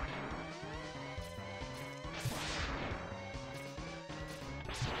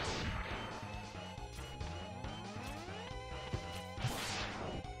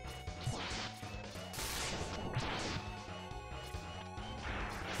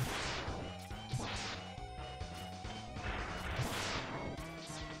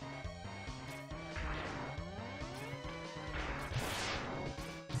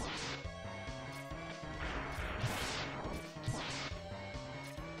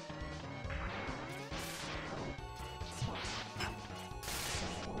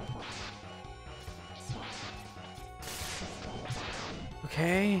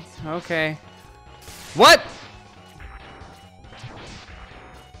 Okay, okay. What?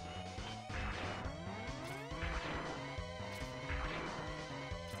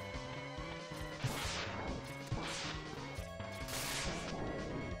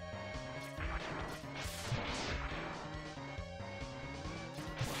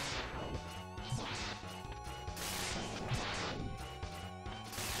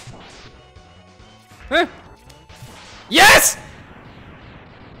 Huh? Yes!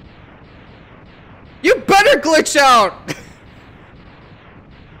 You better glitch out!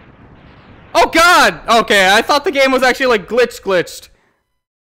 Oh god! Okay, I thought the game was actually like glitched.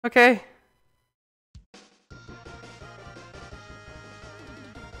 Okay.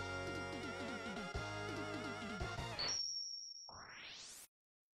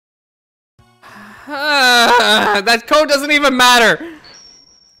 That code doesn't even matter.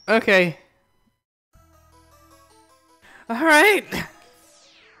 Okay. Alright.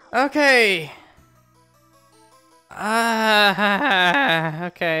 Okay.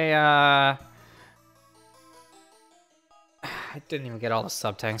 Okay, I didn't even get all the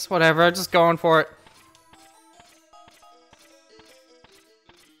sub-tanks. Whatever, I'm just going for it.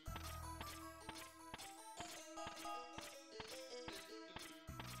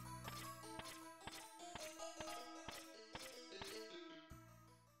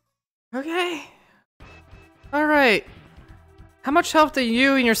 Okay. Alright. How much health do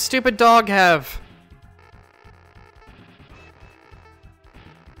you and your stupid dog have?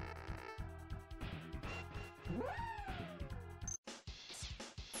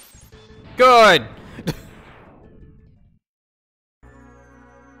 Good!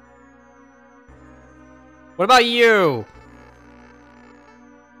 What about you?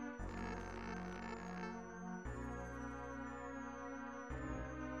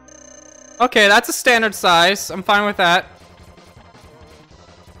 Okay, that's a standard size. I'm fine with that.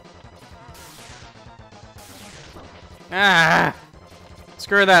 Ah!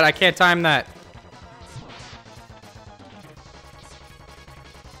 Screw that, I can't time that.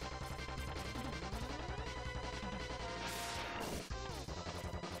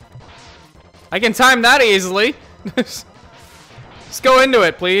 I can time that easily. Let's go into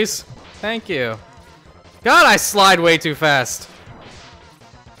it, please. Thank you. God, I slide way too fast.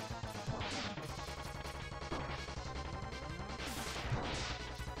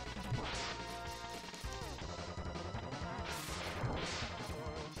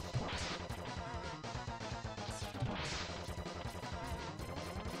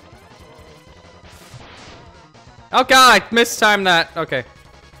 Oh god, I mistimed that. Okay.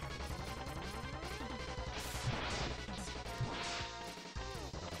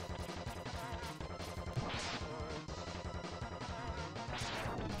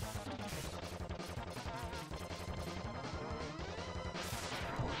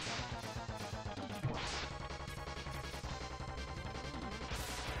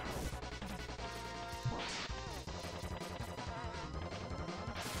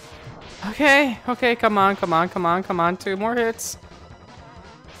 Okay, okay, come on, come on, come on, come on. 2 more hits.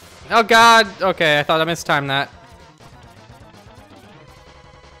 Oh god, okay, I thought I mistimed that.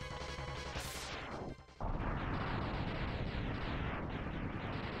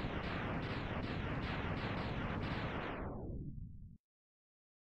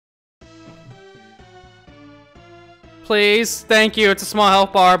 please. Thank you. It's a small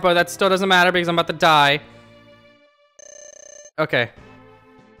health bar, but that still doesn't matter because I'm about to die. Okay.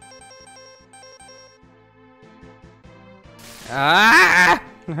 Ah!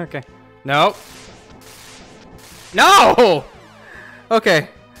 Okay. Nope. No! Okay.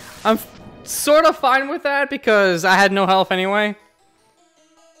 I'm sort of fine with that because I had no health anyway.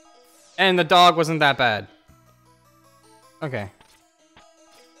 And the dog wasn't that bad. Okay.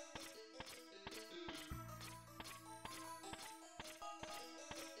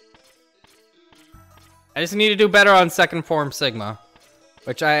 I just need to do better on second form Sigma.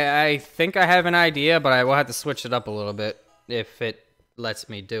 Which I think I have an idea, but I will have to switch it up a little bit if it lets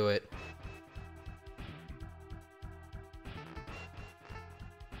me do it.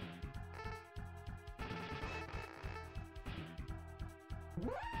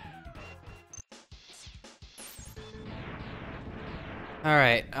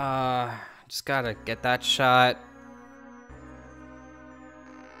 Alright, just gotta get that shot.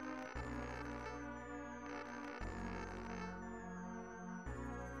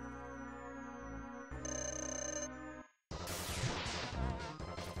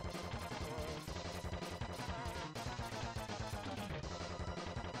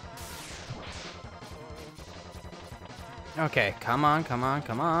 Okay, come on, come on,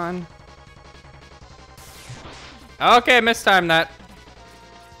 come on. Okay, mistimed that.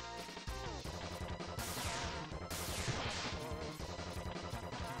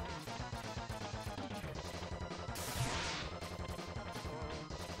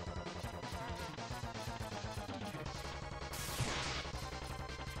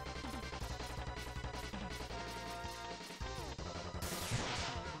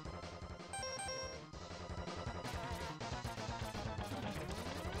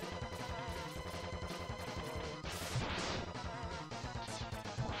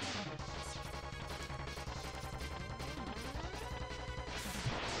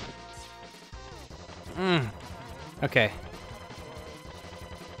 Okay.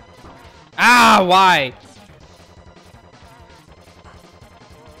 Ah, why?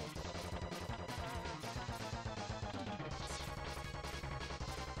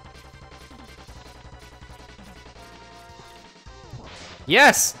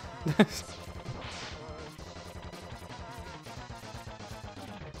 Yes!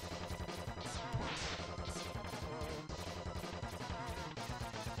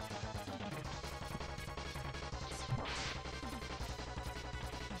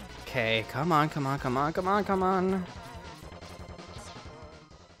 Okay, come on, come on, come on, come on, come on.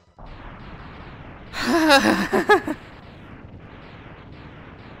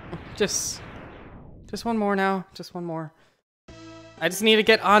 Just one more now. Just one more. I just need to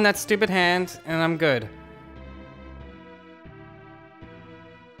get on that stupid hand, and I'm good.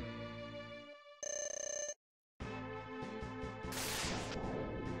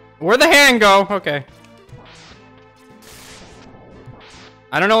 Where'd the hand go? Okay.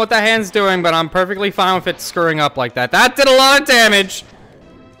 I don't know what that hand's doing, but I'm perfectly fine with it screwing up like that. That did a lot of damage!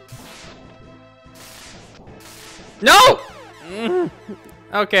 No!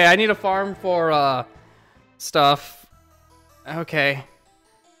 Okay, I need a farm for, stuff. Okay.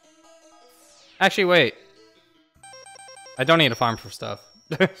 Actually, wait. I don't need a farm for stuff.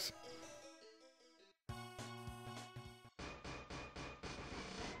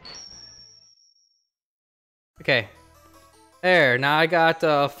 Okay. There, now I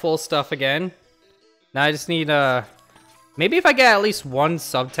got full stuff again. Now I just need maybe if I get at least one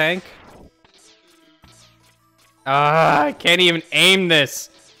sub-tank. I can't even aim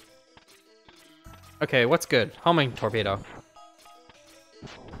this. Okay, what's good? Homing torpedo.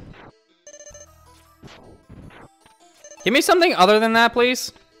 Give me something other than that,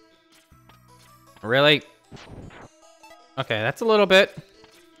 please. Really? Okay, that's a little bit.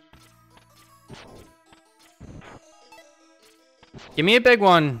 Give me a big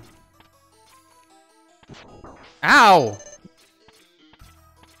one. Ow!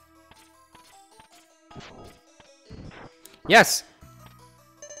 Yes!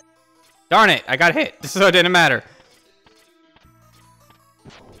 Darn it, I got hit, so it didn't matter.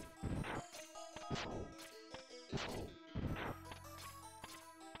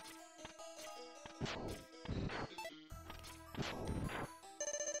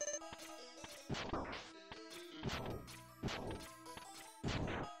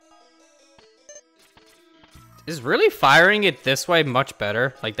 Is really firing it this way much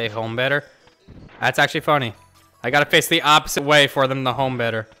better? Like they home better? That's actually funny. I gotta face the opposite way for them to home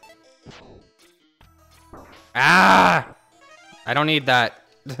better. Ah! I don't need that.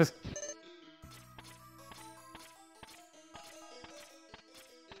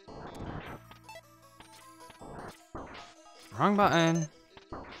 Wrong button.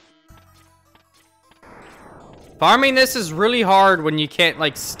 Farming this is really hard when you can't,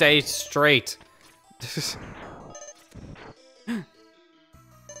 like, stay straight.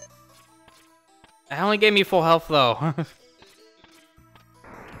 That only gave me full health, though.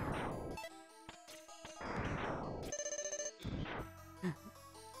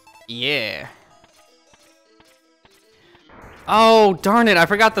 Yeah. Oh, darn it. I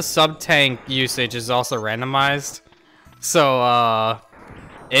forgot the sub-tank usage is also randomized. So,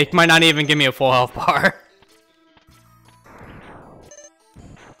 it might not even give me a full health bar.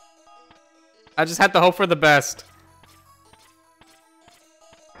 I just had to hope for the best.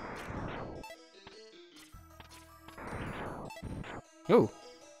 Ooh.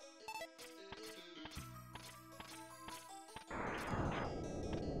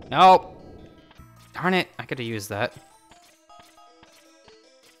 Nope. Darn it. I could have used that.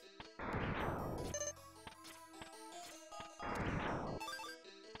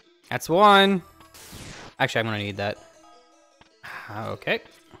 That's one. Actually, I'm gonna need that. Okay.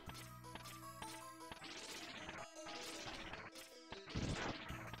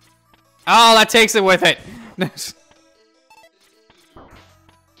 Oh, that takes it with it.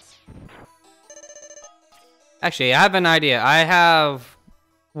 Actually, I have an idea. I have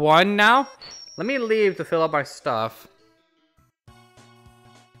one now. Let me leave to fill up my stuff.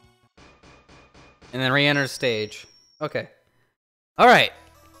 And then re-enter stage. Okay. Alright.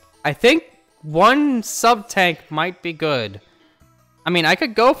 I think one sub-tank might be good. I mean, I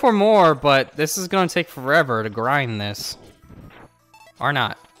could go for more, but this is gonna take forever to grind this. Or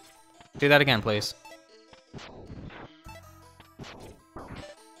not. Do that again, please.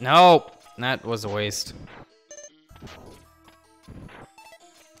 Nope. That was a waste.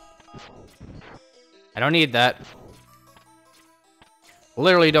 I don't need that.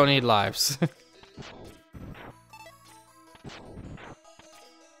 Literally don't need lives.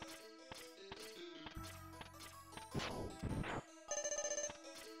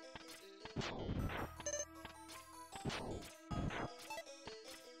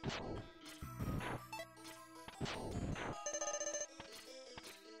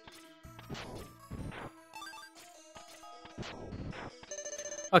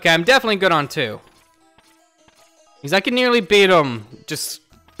 Okay, I'm definitely good on 2. Because I can nearly beat him just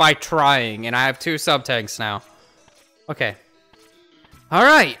by trying, and I have 2 sub-tanks now. Okay.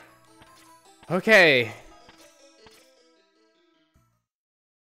 Alright! Okay.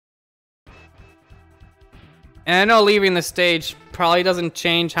 And I know leaving the stage probably doesn't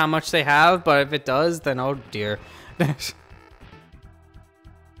change how much they have, but if it does, then oh dear.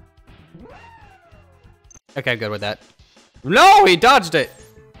 Okay, good with that. No, he dodged it!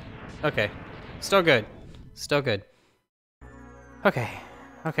 Okay. Still good. Still good. Okay.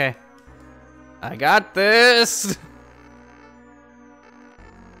 Okay. I got this!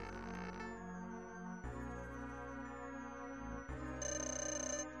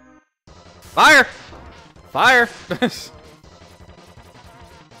 Fire! Fire!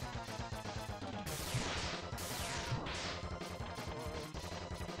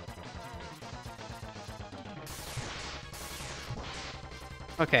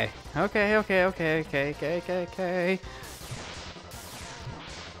 Okay. Okay.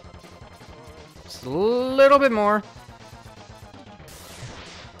 Just a little bit more.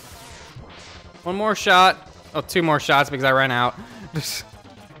 One more shot. Oh, 2 more shots because I ran out.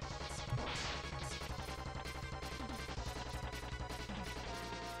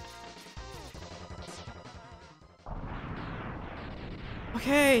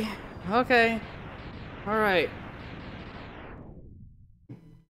 Okay. Okay. All right.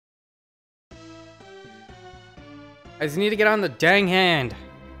 I just need to get on the dang hand.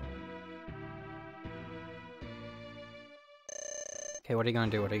 Okay, what are you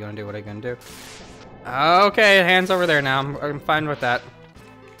gonna do? What are you gonna do? What are you gonna do? Okay, hand's over there now. I'm fine with that.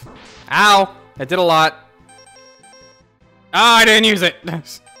 Ow! That did a lot. Oh, I didn't use it.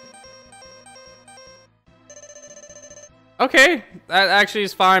 Okay, that actually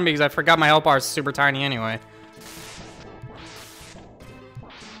is fine because I forgot my health bar is super tiny anyway.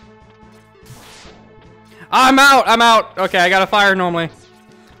 I'm out! I'm out! Okay, I gotta fire normally.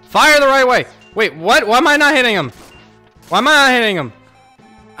 Fire the right way! Wait, what? Why am I not hitting him? Why am I not hitting him?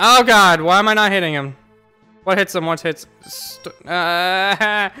 Oh god, why am I not hitting him? What hits him? What hits?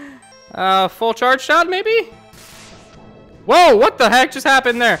 Full charge shot, maybe? Whoa, what the heck just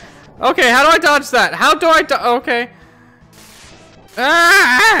happened there? Okay, how do I dodge that? How do I okay.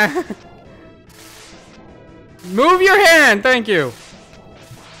 Ah! Move your hand, thank you.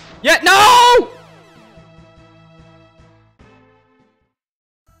 Yeah, no!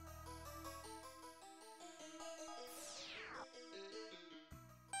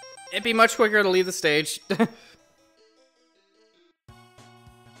 It'd be much quicker to leave the stage.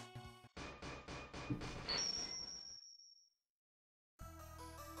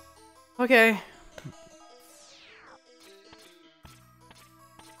 Okay.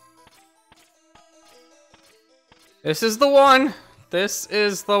 This is the one. This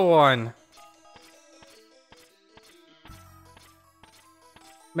is the one.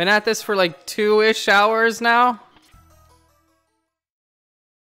 Been at this for like 2-ish hours now.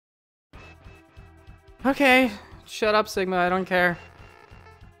 Okay. Shut up, Sigma. I don't care.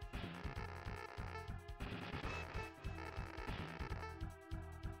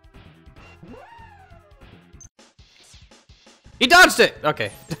 He dodged it!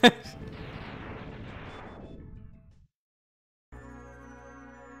 Okay. I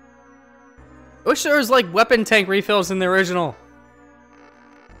wish there was like weapon tank refills in the original.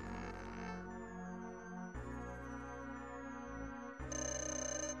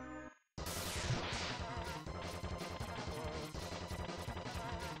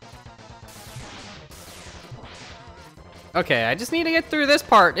 Okay, I just need to get through this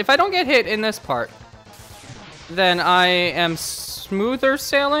part. If I don't get hit in this part, then I am smoother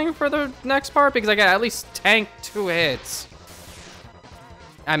sailing for the next part because I got at least tank 2 hits.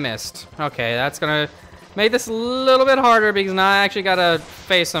 I missed. Okay, that's gonna make this a little bit harder because now I actually gotta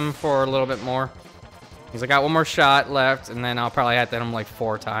face him for a little bit more. Because I got one more shot left, and then I'll probably have to hit him like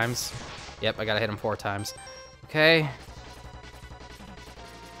 4 times. Yep, I gotta hit him 4 times. Okay.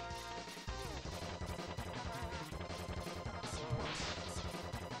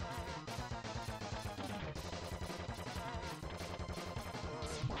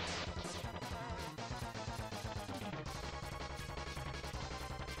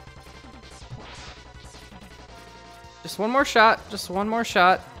 Just one more shot. Just one more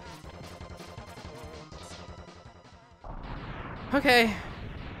shot. Okay.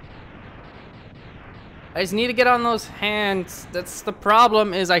 I just need to get on those hands. That's the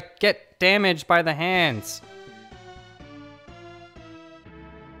problem, is I get damaged by the hands.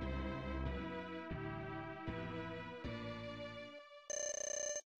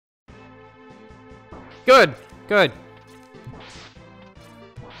 Good. Good.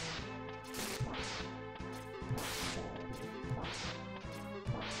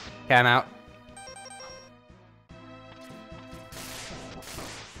 Okay, I'm out.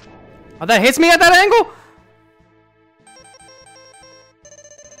 Oh, that hits me at that angle?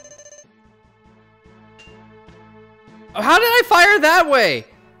 Oh, how did I fire that way?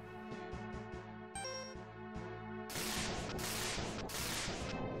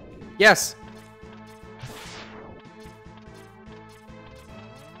 Yes.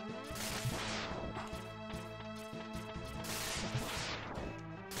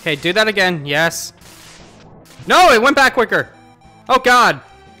 Okay, do that again. Yes. No, it went back quicker. Oh, God.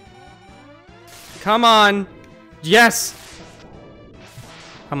 Come on. Yes.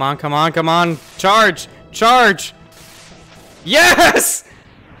 Come on, come on, come on. Charge. Charge. Yes!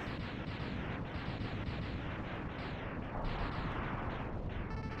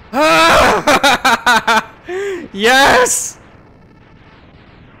 Yes!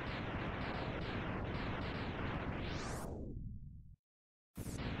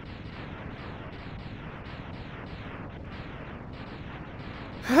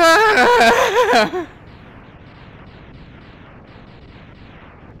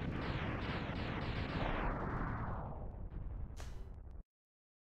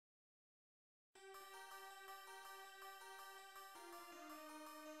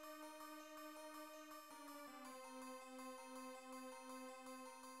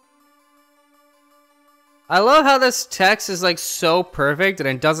 I love how this text is like so perfect and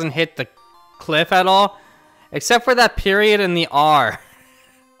it doesn't hit the cliff at all, except for that period in the R.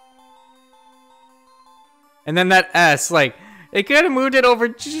 And then that S, like, it could have moved it over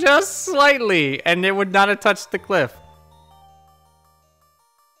just slightly and it would not have touched the cliff.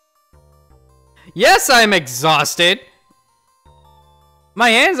 Yes, I'm exhausted. My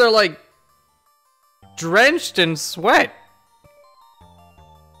hands are like drenched in sweat.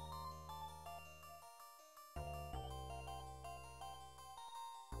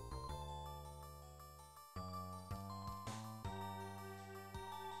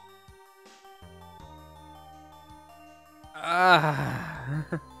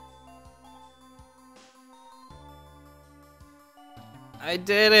 I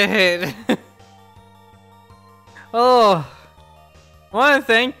did it. Oh, I want to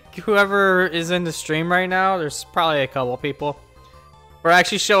thank whoever is in the stream right now. There's probably a couple people for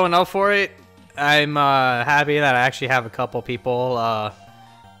actually showing up for it. I'm happy that I actually have a couple people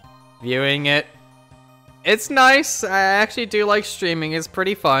viewing it. It's nice. I actually do like streaming. It's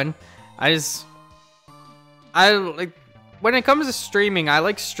pretty fun. I like when it comes to streaming, I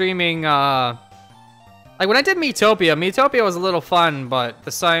like streaming like when I did Miitopia was a little fun, but at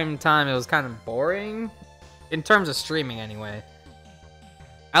the same time it was kind of boring in terms of streaming anyway.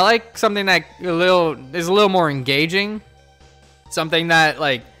 I like something that is a little more engaging, something that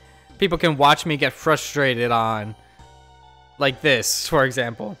like people can watch me get frustrated on, like this, for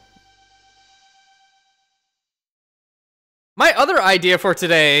example. My other idea for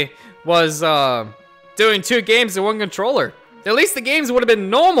today was doing 2 games in 1 controller. At least the games would have been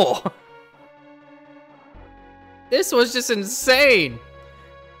normal. This was just insane.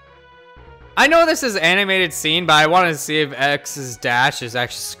 I know this is an animated scene, but I wanted to see if X's dash is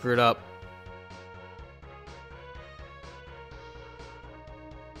actually screwed up.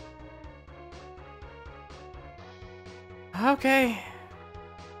 Okay.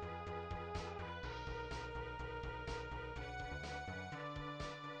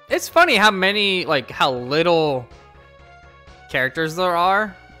 It's funny how many, like, how little characters there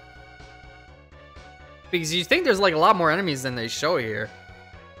are. Because you think there's, like, a lot more enemies than they show here.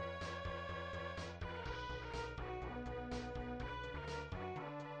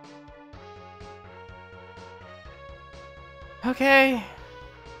 Okay.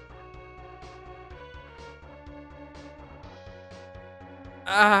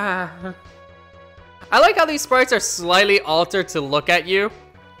 I like how these sprites are slightly altered to look at you.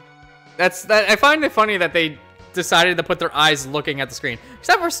 I find it funny that they decided to put their eyes looking at the screen.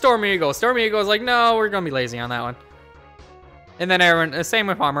 Except for Storm Eagle. Storm Eagle's like, no, we're gonna be lazy on that one. And then everyone, same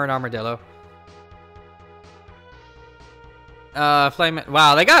with Armor and Armadillo. Flame.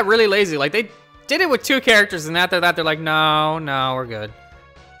 Wow, they got really lazy. Like they did it with 2 characters, and after that they're like, no, we're good.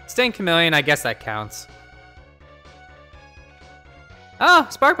 Sting Chameleon, I guess that counts. Oh,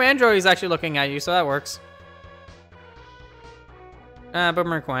 Spark Mandroid is actually looking at you, so that works.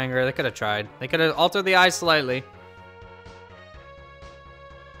 Boomerang Quanger, they could have tried. They could have altered the eyes slightly.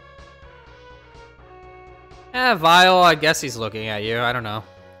 Vile, I guess he's looking at you. I don't know.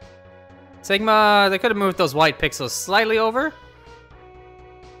 Sigma, they could have moved those white pixels slightly over.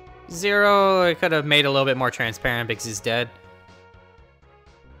 Zero, they could have made it a little bit more transparent because he's dead.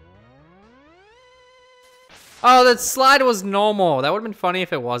 Oh, that slide was normal. That would have been funny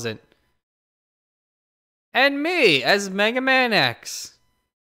if it wasn't. And me as Mega Man X.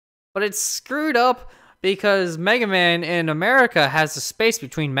 But it's screwed up because Mega Man in America has the space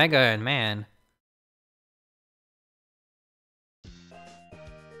between Mega and Man.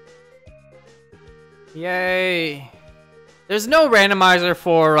 Yay. There's no randomizer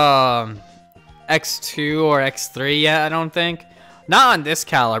for X2 or X3 yet, I don't think. Not on this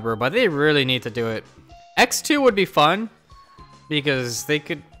caliber, but they really need to do it. X2 would be fun because they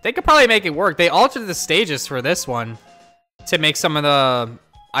could probably make it work. They altered the stages for this one to make some of the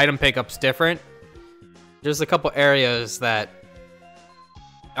item pickups different. There's a couple areas that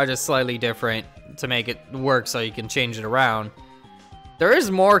are just slightly different to make it work so you can change it around. There is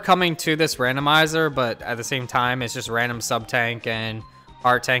more coming to this randomizer, but at the same time, it's just random sub-tank and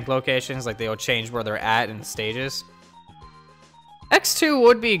heart tank locations. Like, they'll change where they're at in the stages. X2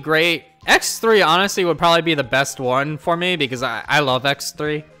 would be great. X3, honestly, would probably be the best one for me because I love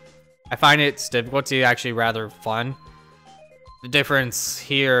X3. I find its difficulty actually rather fun. The difference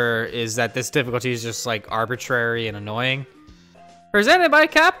here is that this difficulty is just, like, arbitrary and annoying. Presented by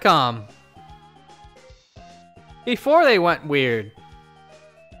Capcom. Before they went weird.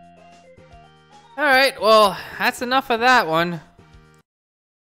 Alright, well, that's enough of that one.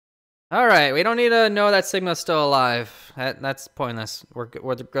 Alright, we don't need to know that Sigma's still alive. That's pointless. We're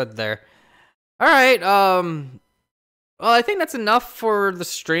good there. Alright, well, I think that's enough for the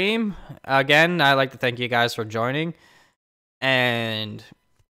stream. Again, I'd like to thank you guys for joining. And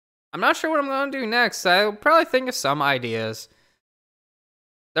I'm not sure what I'm going to do next. I'll probably think of some ideas.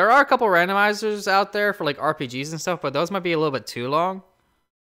 There are a couple randomizers out there for like RPGs and stuff, but those might be a little bit too long.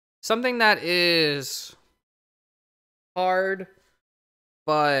 Something that is hard,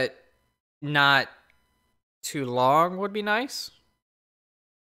 but not too long would be nice.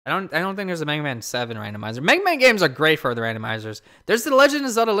 I don't think there's a Mega Man 7 randomizer. Mega Man games are great for the randomizers. There's the Legend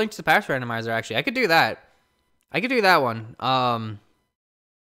of Zelda Link to the Past randomizer, actually. I could do that. I could do that one.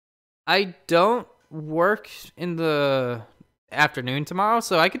 I don't work in the afternoon tomorrow,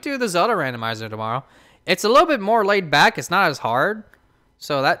 so I could do the Zelda randomizer tomorrow. It's a little bit more laid back. It's not as hard.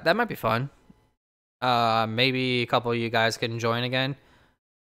 So that might be fun. Maybe a couple of you guys can join again.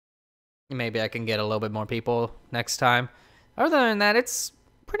 Maybe I can get a little bit more people next time. Other than that, it's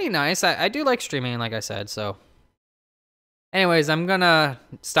pretty nice. I do like streaming, like I said, so. Anyways, I'm gonna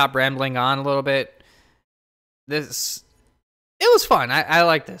stop rambling on a little bit. It was fun. I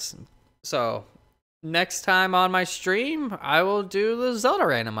like this. So, next time on my stream, I will do the Zelda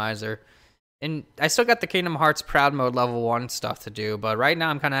Randomizer. And I still got the Kingdom Hearts Proud Mode level 1 stuff to do, but right now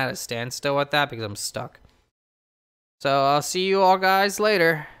I'm kind of at a standstill with that because I'm stuck. So, I'll see you all guys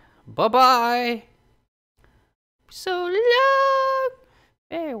later. Bye-bye. So long.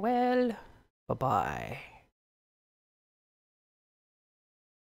 Farewell. Bye-bye.